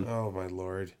other one. Oh, my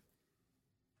Lord.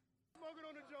 Smoking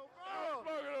on the Joe Burrow.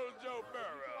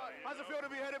 How's it feel to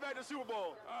be headed back to Super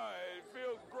Bowl? It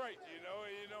feels great, you know.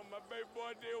 My baby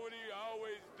boy did what he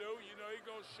always do. You know, he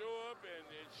gonna show up and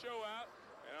show out,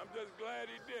 and I'm just glad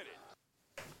he did it.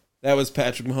 That was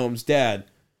Patrick Mahomes' dad,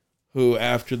 who,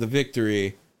 after the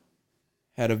victory,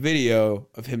 had a video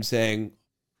of him saying,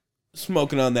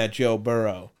 smoking on that Joe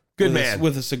Burrow. Good with man.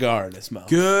 with a cigar in his mouth.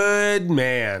 Good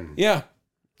man. Yeah.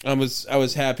 I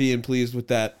was happy and pleased with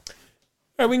that.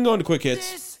 All right, we can go into quick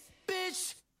hits.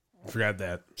 Forgot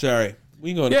that. Sorry.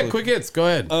 We can go into Yeah, quick hits. Go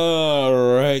ahead.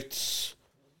 All right.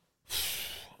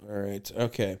 All right.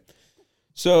 Okay.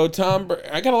 So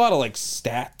I got a lot of like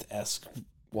stat-esque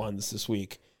ones this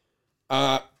week.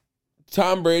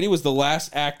 Tom Brady was the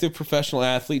last active professional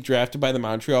athlete drafted by the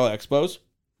Montreal Expos.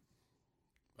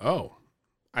 Oh,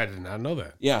 I did not know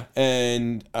that. Yeah,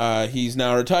 and he's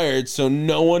now retired, so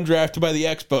no one drafted by the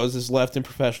Expos is left in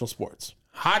professional sports.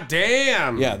 Hot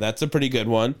damn. Yeah, that's a pretty good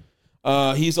one.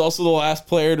 He's also the last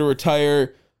player to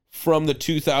retire from the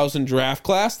 2000 draft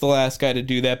class. The last guy to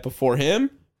do that before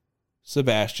him,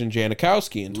 Sebastian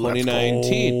Janikowski in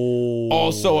 2019.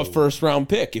 Also a first-round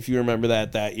pick, if you remember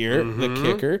that year, the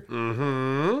kicker.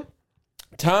 Mm-hmm.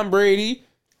 Tom Brady,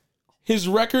 his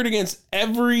record against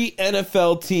every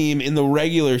NFL team in the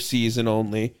regular season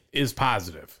only. Is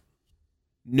positive.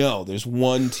 No, there's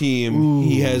one team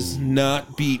he has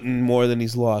not beaten more than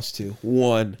he's lost to.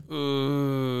 One.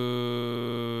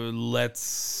 Let's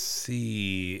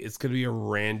see. It's going to be a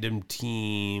random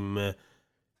team.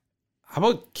 How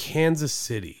about Kansas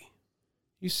City?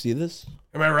 You see this?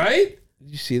 Am I right? Did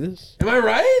you see this? Am I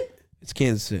right? It's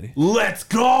Kansas City. Let's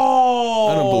go.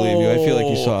 I don't believe you. I feel like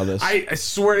you saw this. I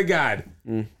swear to God.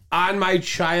 On my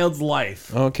child's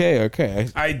life. Okay.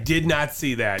 I did not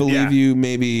see that. I believe Yeah. you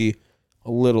maybe a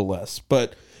little less.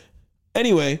 But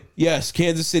anyway, yes,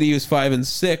 Kansas City was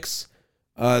 5-6.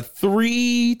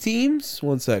 3 teams.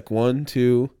 1 sec. 1,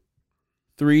 2,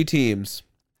 3 teams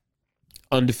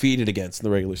undefeated against in the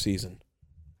regular season.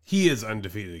 He is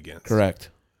undefeated against. Correct.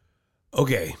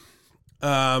 Okay.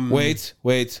 Wait.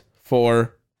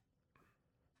 4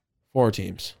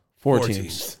 teams. 4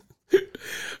 teams.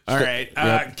 All right.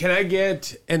 Yep. Can I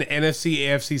get an NFC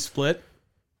AFC split?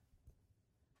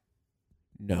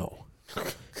 No.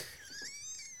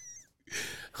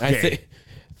 I Okay. think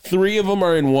 3 of them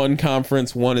are in one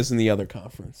conference, 1 is in the other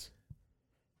conference.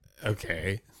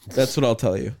 Okay. That's what I'll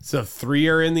tell you. So 3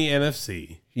 are in the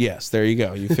NFC. Yes, there you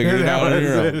go. You figured it out on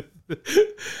your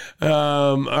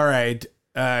own. All right.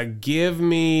 Give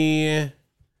me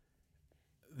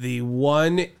the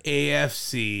one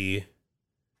AFC.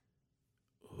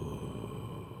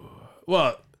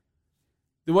 Well,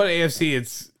 the one AFC,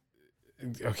 it's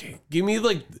okay. Give me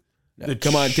like the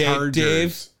Come on, Chargers.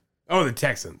 Dave. Oh, the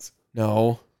Texans.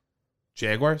 No.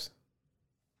 Jaguars?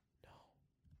 No.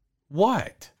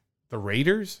 What? The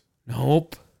Raiders?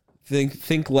 Nope.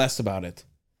 Think less about it.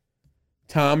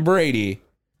 Tom Brady,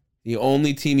 the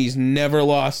only team he's never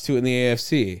lost to in the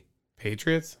AFC,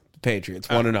 Patriots? the Patriots.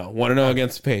 1-0. 1-0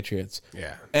 against the Patriots.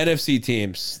 Yeah. NFC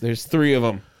teams, there's 3 of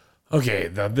them. Okay,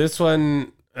 this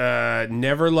one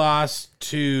never lost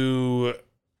to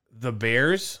the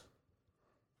Bears.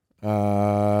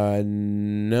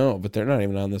 No, but they're not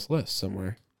even on this list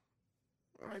somewhere.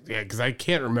 Yeah, because I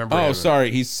can't remember. Oh, him. sorry.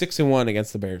 He's 6-1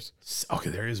 against the Bears. Okay,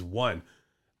 there is one.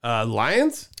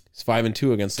 Lions? He's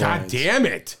 5-2 against the God Lions. damn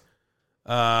it.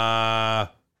 Fuck.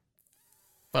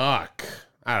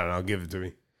 I don't know. Give it to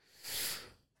me.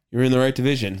 You're in the right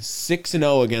division.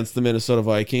 6-0 against the Minnesota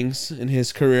Vikings in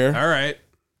his career. All right.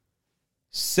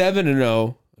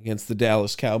 7-0 against the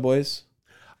Dallas Cowboys.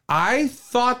 I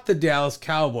thought the Dallas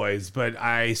Cowboys, but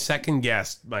I second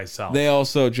guessed myself. They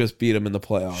also just beat him in the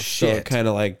playoffs. So Shit. it kind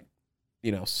of like,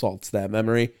 salts that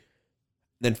memory.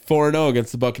 Then 4-0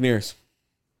 against the Buccaneers.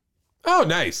 Oh,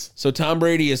 nice. So Tom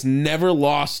Brady has never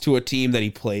lost to a team that he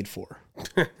played for.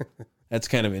 That's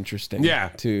kind of interesting Yeah.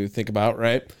 to think about,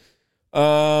 right?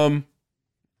 Also,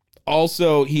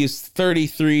 he is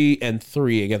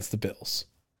 33-3 against the Bills.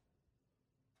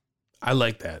 I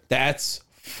like that. That's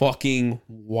fucking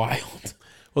wild.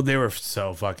 Well, they were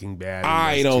so fucking bad. in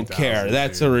I those don't 2000s, care.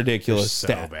 That's dude. a ridiculous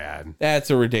They're stat. So bad. That's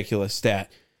a ridiculous stat.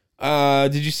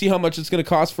 Did you see how much it's going to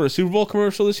cost for a Super Bowl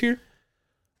commercial this year?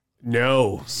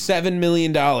 No. $7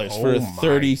 million for a my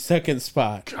 30-second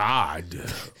spot. God.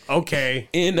 Okay.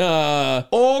 In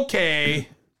Okay.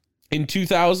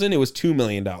 2000, it was $2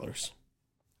 million.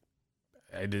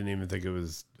 I didn't even think it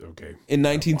was okay. In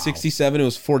 1967, it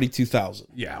was 42,000.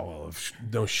 Yeah, well,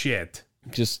 no shit.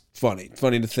 Just funny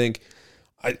to think.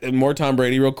 And more Tom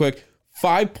Brady real quick.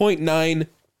 5.9.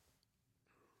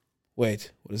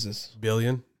 Wait, what is this?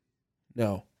 Billion?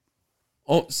 No.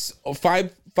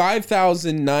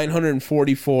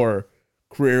 5,944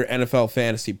 career NFL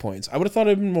fantasy points. I would have thought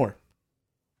it'd been more.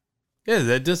 Yeah,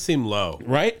 that does seem low.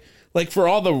 Right? Like for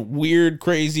all the weird,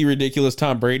 crazy, ridiculous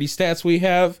Tom Brady stats we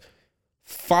have,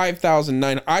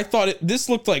 5,009. I thought this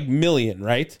looked like million,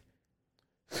 right?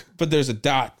 But there's a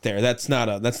dot there. That's not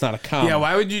a comma. Yeah,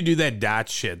 why would you do that dot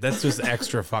shit? That's just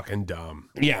extra fucking dumb.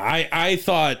 Yeah, I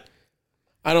thought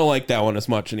I don't like that one as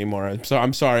much anymore.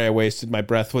 I'm sorry I wasted my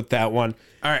breath with that one.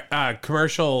 All right,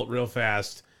 commercial real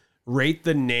fast. Rate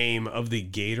the name of the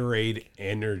Gatorade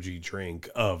energy drink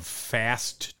of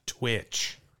Fast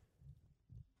Twitch.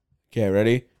 Okay,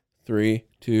 ready? 3,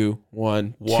 2,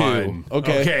 1, 2.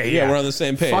 Okay, yeah, we're on the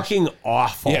same page. Fucking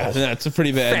awful. Yeah, that's a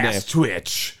pretty bad Fast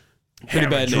Twitch. Pretty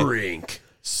Have bad a name. drink.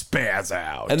 Spaz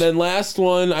out. And then last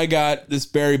one, I got this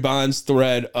Barry Bonds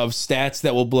thread of stats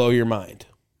that will blow your mind.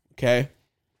 Okay?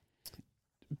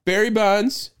 Barry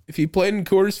Bonds, if he played in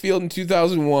Coors Field in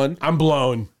 2001, I'm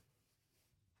blown.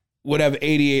 would have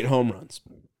 88 home runs.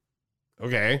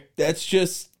 Okay. That's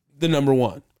just the number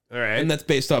one. All right. And that's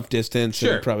based off distance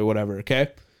Sure. and probably whatever, okay?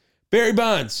 Barry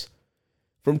Bonds,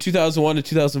 from 2001 to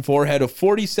 2004, had a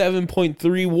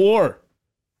 47.3 WAR.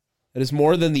 That is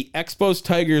more than the Expos,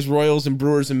 Tigers, Royals, and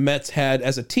Brewers and Mets had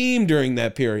as a team during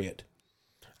that period.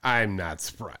 I'm not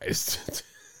surprised.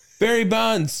 Barry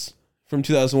Bonds, from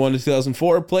 2001 to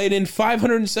 2004, played in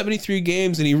 573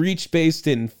 games, and he reached base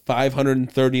in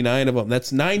 539 of them.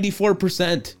 That's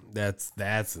 94%.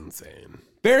 That's insane.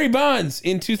 Barry Bonds,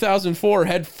 in 2004,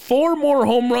 had 4 more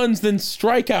home runs than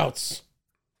strikeouts.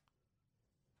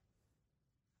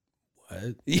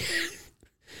 What?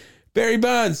 Barry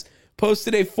Bonds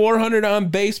posted a 400 on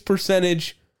base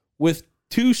percentage with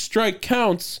 2 strike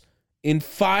counts in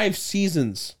 5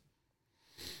 seasons.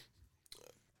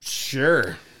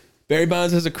 Sure. Barry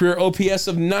Bonds has a career OPS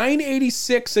of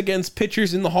 986 against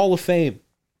pitchers in the Hall of Fame.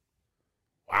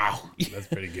 Wow. That's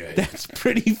pretty good. That's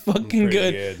pretty fucking Pretty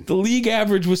good. good. The league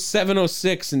average was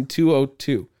 706 and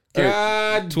 202.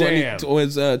 God damn.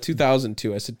 Was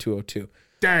 2002. I said 202.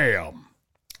 Damn.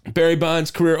 Barry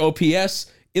Bonds' career OPS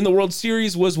in the World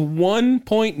Series was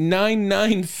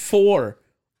 1.994,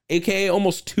 aka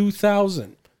almost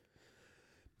 2,000.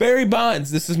 Barry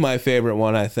Bonds, this is my favorite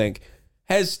one, I think,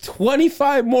 has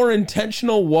 25 more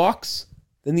intentional walks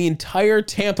than the entire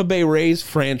Tampa Bay Rays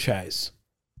franchise.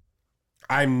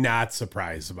 I'm not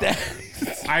surprised about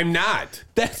that. I'm not.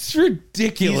 That's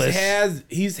ridiculous.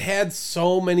 He's had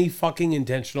so many fucking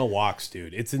intentional walks,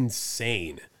 dude. It's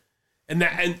insane. And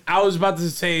I was about to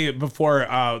say before,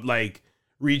 like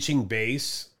reaching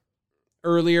base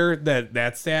earlier,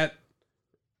 that stat.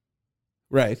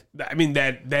 Right. I mean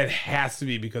that has to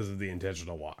be because of the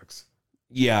intentional walks.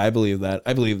 Yeah, I believe that.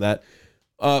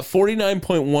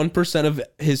 49.1% of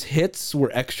his hits were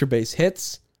extra base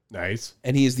hits. Nice.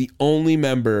 And he is the only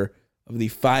member of the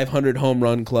 500 home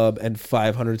run club and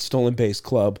 500 stolen base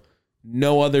club.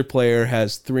 No other player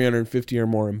has 350 or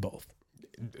more in both.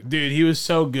 Dude, he was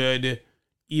so good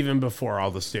even before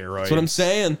all the steroids. That's what I'm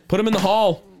saying. Put him in the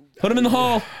hall. Put him in the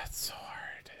hall. It's so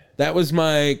hard. That was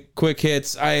my quick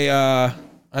hits. I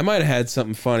might have had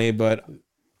something funny, but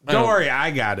Don't worry,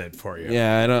 I got it for you.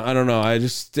 yeah, I don't know. I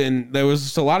just didn't. There was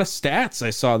just a lot of stats I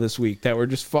saw this week that were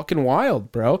just fucking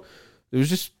wild, bro. There was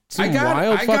just some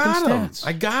wild fucking stats.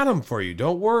 I got him for you.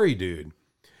 Don't worry, dude.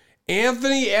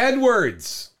 Anthony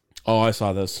Edwards Oh, I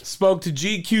saw this. spoke to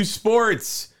GQ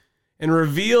Sports and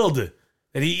revealed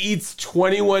that he eats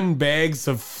 21 bags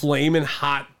of flaming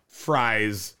hot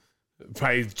fries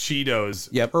by Cheetos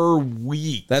Yep. per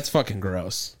week. That's fucking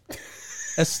gross.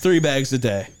 That's 3 bags a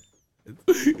day.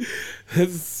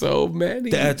 That's so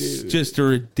many. That's dude. just a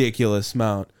ridiculous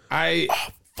amount. Fuck, I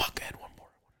had one more.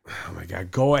 Oh my god,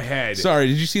 go ahead. Sorry,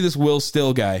 did you see this Will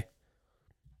Still guy?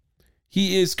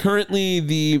 He is currently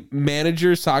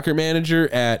the soccer manager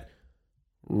at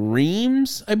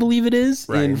Reims, I believe it is,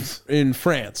 Reims. in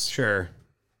France. Sure.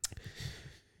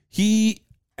 He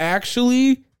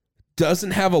actually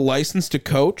doesn't have a license to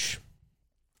coach,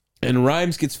 and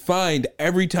Reims gets fined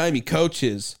every time he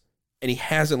coaches, and he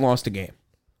hasn't lost a game.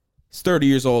 He's 30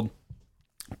 years old.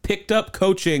 Picked up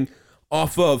coaching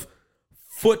off of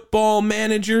Football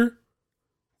Manager,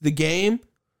 the game,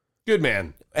 Good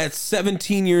man. at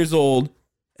 17 years old,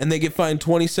 and they get fined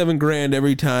 27 grand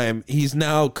every time. He's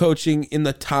now coaching in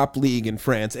the top league in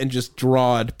France and just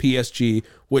drawed PSG,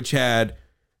 which had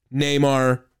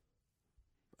Neymar,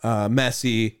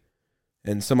 Messi,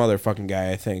 and some other fucking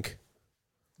guy, I think.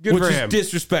 Good Which for is him.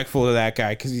 disrespectful to that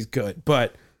guy because he's good.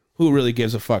 But who really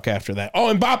gives a fuck after that?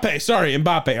 Oh, Mbappe. Sorry,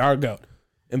 Mbappe, our goat.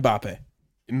 Mbappe.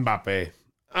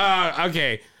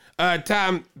 Okay.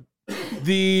 Tom,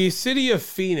 the city of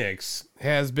Phoenix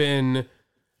has been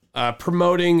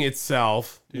promoting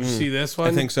itself. Did you see this one?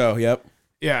 I think so, yep.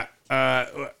 Yeah.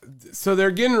 So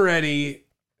they're getting ready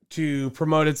to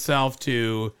promote itself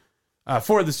to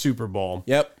for the Super Bowl.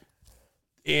 Yep.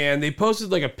 And they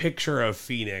posted like a picture of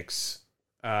Phoenix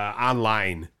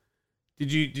online.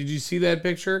 Did you see that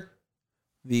picture?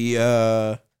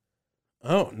 Oh,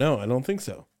 no, I don't think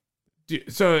so.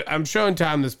 So I'm showing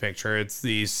Tom this picture. It's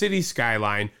the city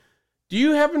skyline. Do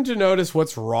you happen to notice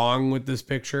what's wrong with this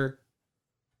picture?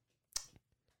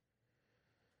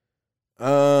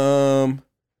 Remember,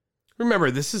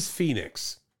 this is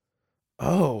Phoenix.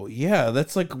 Oh, yeah,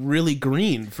 that's like really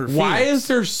green for Phoenix.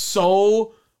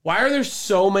 Why are there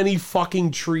so many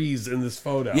fucking trees in this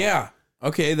photo? Yeah.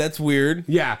 Okay, that's weird.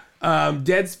 Yeah.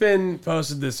 Deadspin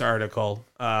posted this article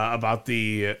about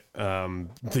the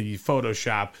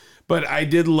Photoshop, but I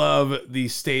did love the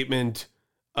statement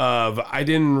of I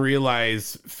didn't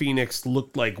realize Phoenix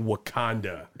looked like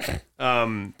Wakanda.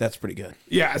 That's pretty good.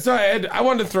 Yeah, so I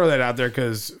wanted to throw that out there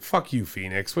because fuck you,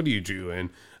 Phoenix. What are you doing?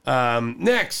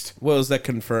 Next. Well, is that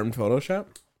confirmed Photoshop?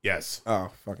 Yes. Oh,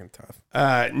 fucking tough.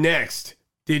 Next.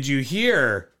 Did you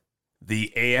hear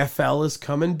the AFL is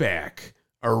coming back?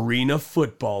 Arena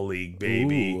Football League,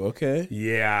 baby. Ooh, okay.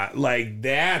 Yeah, like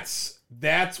that's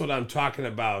what I'm talking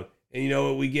about. And you know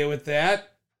what we get with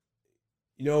that?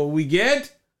 You know what we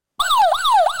get?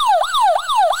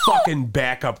 Fucking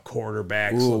backup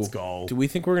quarterbacks. Ooh. Let's go. Do we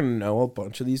think we're going to know a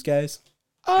bunch of these guys?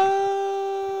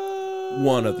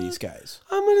 One of these guys.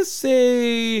 I'm going to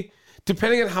say,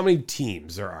 depending on how many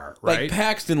teams there are, right? Like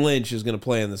Paxton Lynch is going to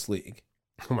play in this league.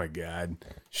 Oh my God.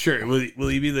 Sure. Will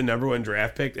he be the number one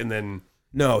draft pick and then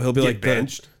No, he'll be get like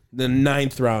benched? the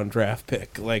 9th round draft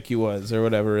pick like he was or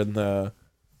whatever in the...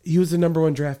 He was the number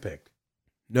one draft pick.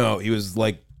 No, he was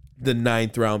like the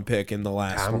 9th round pick in the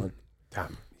last one.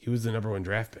 Tom, he was the number one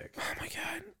draft pick. Oh my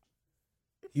God.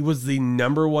 He was the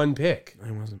number one pick.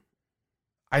 I wasn't.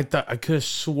 I could have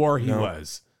swore he No.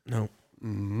 was. No.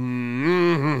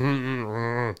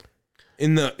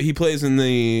 USFL. He plays in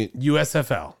the...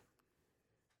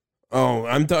 Oh,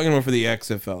 I'm talking about for the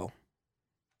XFL.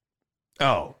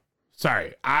 Oh,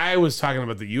 sorry. I was talking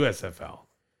about the USFL,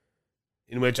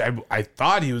 in which I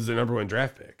thought he was the number one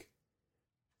draft pick.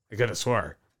 I could have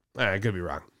swore. I could be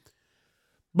wrong.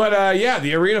 But yeah,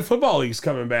 the Arena Football League's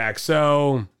coming back.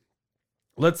 So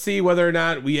let's see whether or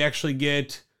not we actually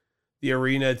get the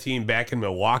Arena team back in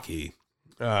Milwaukee.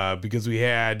 Because we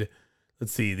had,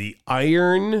 let's see, the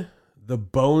Iron, the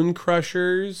Bone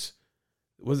Crushers.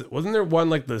 Wasn't there one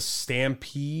like the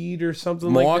Stampede or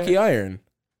something Milwaukee like that? Iron.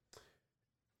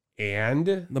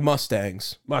 And The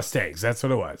Mustangs. Mustangs, that's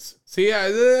what it was. See,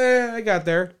 yeah, I got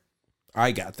there.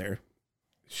 I got there.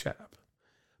 Shut up.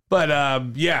 But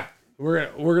yeah, we're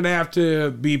gonna have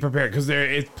to be prepared because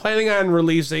it's planning on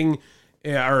releasing,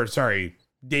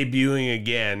 debuting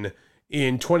again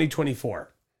in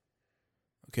 2024.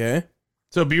 Okay.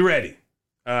 So be ready.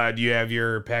 Do you have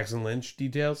your Paxton Lynch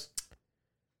details?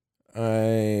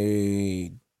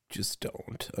 I just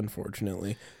don't,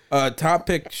 unfortunately. Top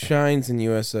pick shines in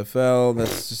USFL.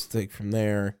 Let's just take from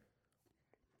there.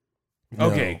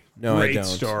 No. Okay. No, Great I don't.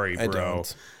 story, I bro.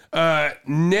 don't.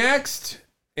 Next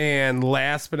and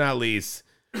last but not least,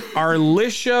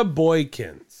 Arlisha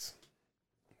Boykins.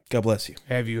 God bless you.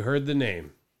 Have you heard the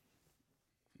name?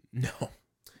 No.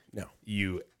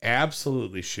 You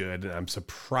absolutely should. And I'm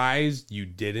surprised you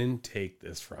didn't take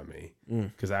this from me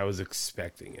because I was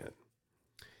expecting it.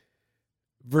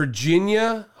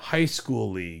 Virginia High School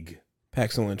League.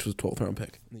 Paxton Lynch was 12th round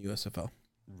pick in the USFL.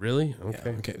 Really? Yeah, Okay.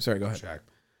 okay. Sorry, go ahead.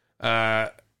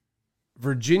 Check.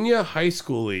 Virginia High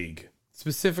School League,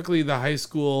 specifically the high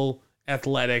school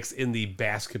athletics in the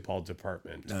basketball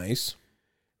department. Nice.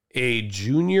 A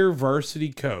junior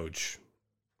varsity coach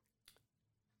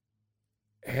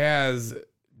had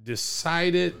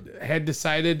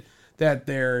decided that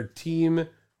their team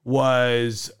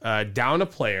was down a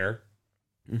player.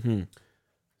 Mm-hmm.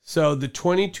 So the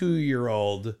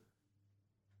 22-year-old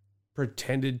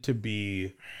pretended to be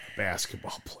a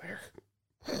basketball player.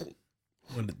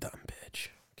 What a dumb bitch.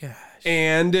 Gosh.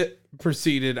 And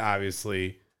proceeded,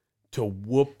 obviously, to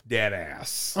whoop that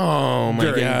ass. Oh, my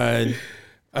During-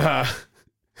 God.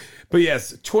 But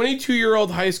yes,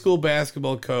 22-year-old high school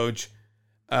basketball coach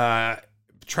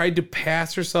tried to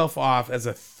pass herself off as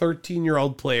a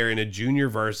 13-year-old player in a junior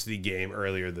varsity game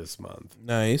earlier this month.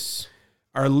 Nice.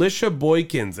 Arlisha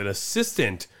Boykins, an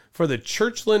assistant for the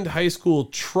Churchland High School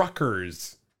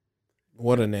Truckers.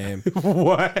 What a name.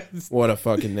 What? What a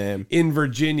fucking name. In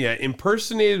Virginia,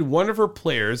 impersonated one of her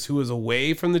players who was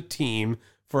away from the team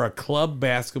for a club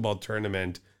basketball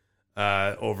tournament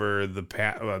over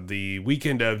the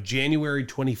weekend of January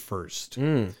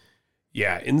 21st.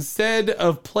 Yeah, instead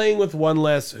of playing with one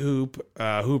less hooper,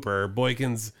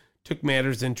 Boykins took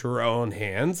matters into her own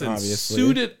hands and Obviously.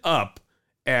 suited up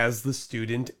as the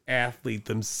student athlete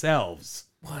themselves.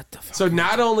 What the fuck? So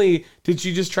not only did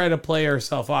she just try to play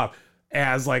herself off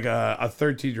as like a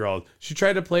 13-year-old, she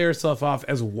tried to play herself off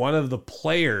as one of the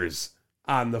players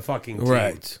on the fucking team.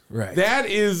 Right. That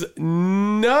is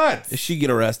nuts. Did she get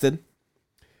arrested?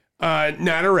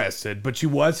 Not arrested, but she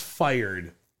was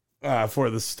fired for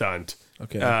the stunt.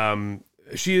 Okay.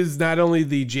 She is not only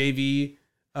the JV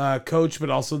coach, but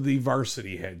also the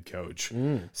varsity head coach.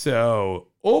 So,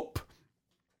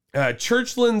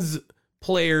 Churchland's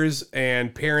players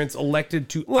and parents elected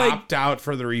to opt out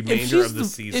for the remainder of the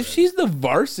season. If she's the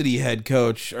varsity head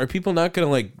coach, are people not going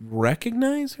to like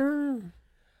recognize her?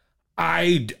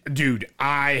 Dude,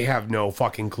 I have no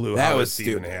fucking clue That how was this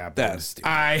even stupid. happened. That's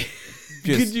stupid.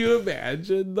 Could you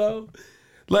imagine though?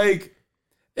 Like,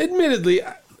 admittedly,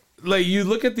 like you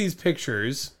look at these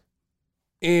pictures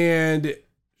and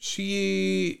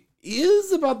she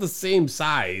is about the same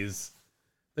size.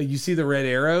 Like you see the red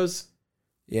arrows.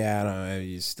 Yeah, I don't know.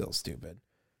 He's still stupid.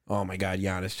 Oh my God,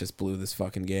 Giannis just blew this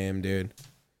fucking game, dude.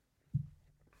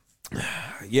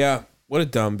 Yeah, what a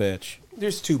dumb bitch.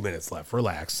 There's 2 minutes left.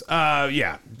 Relax.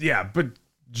 Yeah, but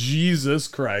Jesus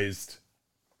Christ.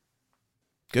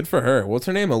 Good for her. What's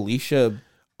her name? Arlisha.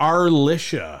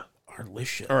 Arlisha.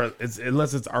 Or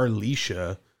unless it's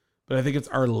Arlisha, but I think it's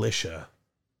Arlisha.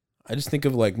 I just think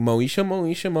of like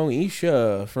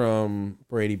Moesha from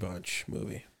Brady Bunch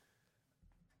movie.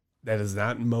 That is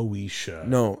not Moesha.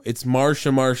 No, it's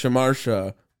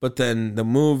Marsha. But then the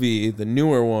movie, the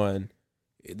newer one,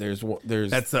 there's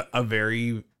That's a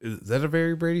very, is that a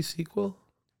very Brady sequel?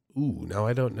 Ooh, now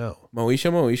I don't know.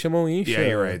 Moesha. Yeah,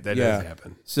 you're right. That does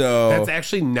happen. So That's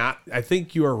actually not, I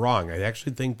think you are wrong. I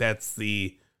actually think that's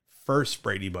the first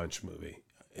Brady Bunch movie.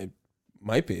 it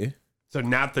might be. So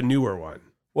not the newer one.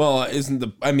 Well,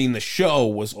 the show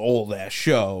was old ass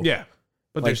show. Yeah.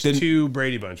 But Like, there's 2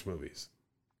 Brady Bunch movies.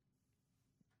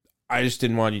 I just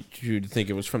didn't want you to think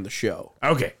it was from the show.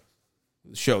 Okay.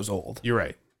 The show's old. You're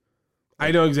right.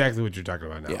 I know exactly what you're talking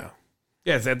about now. Yeah.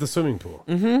 Yeah, it's at the swimming pool.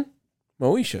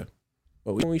 Moesha.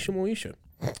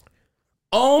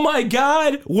 Oh my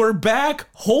God, we're back.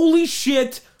 Holy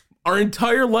shit. Our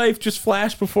entire life just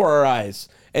flashed before our eyes.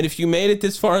 And if you made it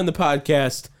this far in the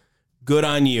podcast, good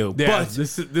on you. Yeah, But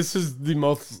this is the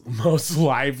most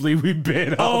lively we've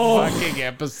been all fucking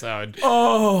episode.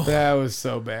 That was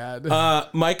so bad.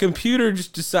 my computer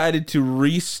just decided to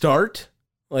restart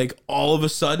like all of a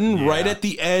sudden right at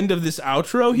the end of this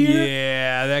outro here.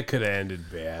 Yeah, that could have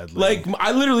ended badly. Like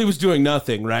I literally was doing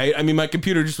nothing, right? I mean, my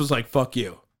computer just was like, fuck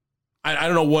you. I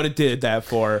don't know what it did that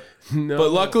for. No,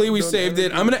 but luckily we don't saved ever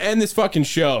it. I'm going to end this fucking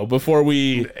show before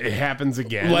we it happens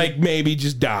again. like maybe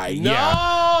just die. no. Yeah.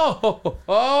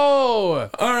 Oh.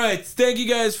 All right. Thank you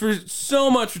guys for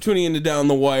so much for tuning in to Down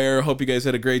the Wire. Hope you guys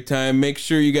had a great time. Make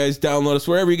sure you guys download us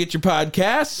wherever you get your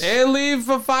podcasts. And leave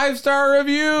a 5-star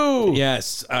review.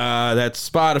 Yes, that's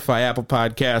Spotify, Apple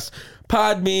Podcasts,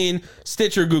 Podbean,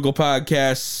 Stitcher, Google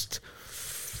Podcasts,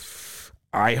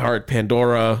 iHeart,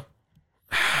 Pandora.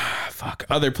 Fuck,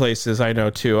 other places I know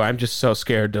too. I'm just so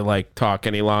scared to like talk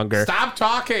any longer. Stop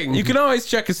talking. You can always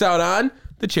check us out on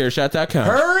thechairshot.com.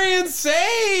 hurry and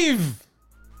save.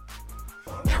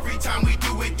 Every time we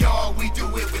do it, y'all, we do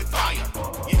it with fire.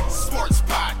 Yeah, sports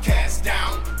podcast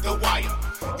down the wire.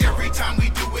 Every time we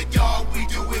do it, y'all, we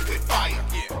do it with fire.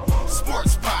 Yeah,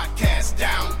 sports podcast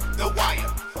down the wire.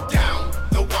 Down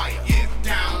the wire. Yeah,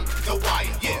 down the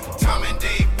wire. Yeah, Tom and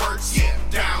Dave works. Yeah,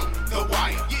 down the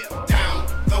wire. Yeah, down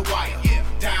the wire. Yeah,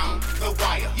 down the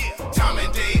wire. Yeah, Tom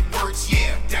and Dave works.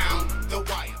 Yeah, down the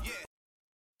wire.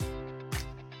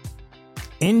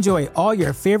 Enjoy all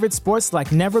your favorite sports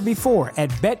like never before at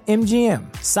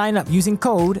BetMGM. Sign up using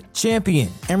code CHAMPION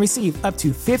and receive up to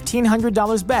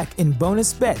 $1,500 back in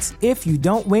bonus bets if you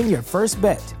don't win your first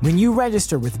bet. When you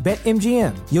register with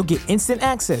BetMGM, you'll get instant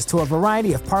access to a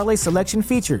variety of parlay selection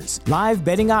features, live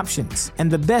betting options,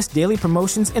 and the best daily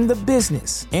promotions in the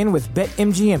business. And with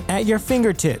BetMGM at your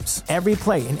fingertips, every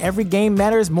play and every game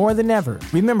matters more than ever.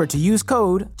 Remember to use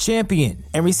code CHAMPION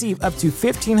and receive up to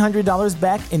 $1,500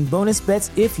 back in bonus bets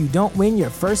if you don't win your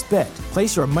first bet.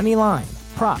 Place your money line,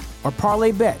 prop, or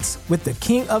parlay bets with the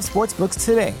king of sportsbooks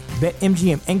today.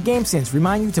 BetMGM and GameSense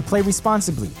remind you to play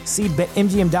responsibly. See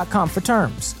BetMGM.com for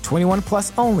terms. 21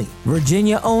 plus only.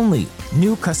 Virginia only.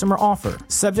 New customer offer.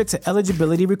 Subject to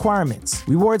eligibility requirements.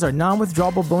 Rewards are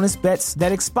non-withdrawable bonus bets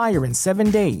that expire in 7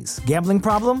 days. Gambling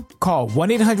problem? Call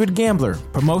 1-800-GAMBLER.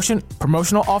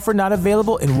 Promotional offer not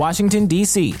available in Washington,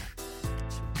 D.C.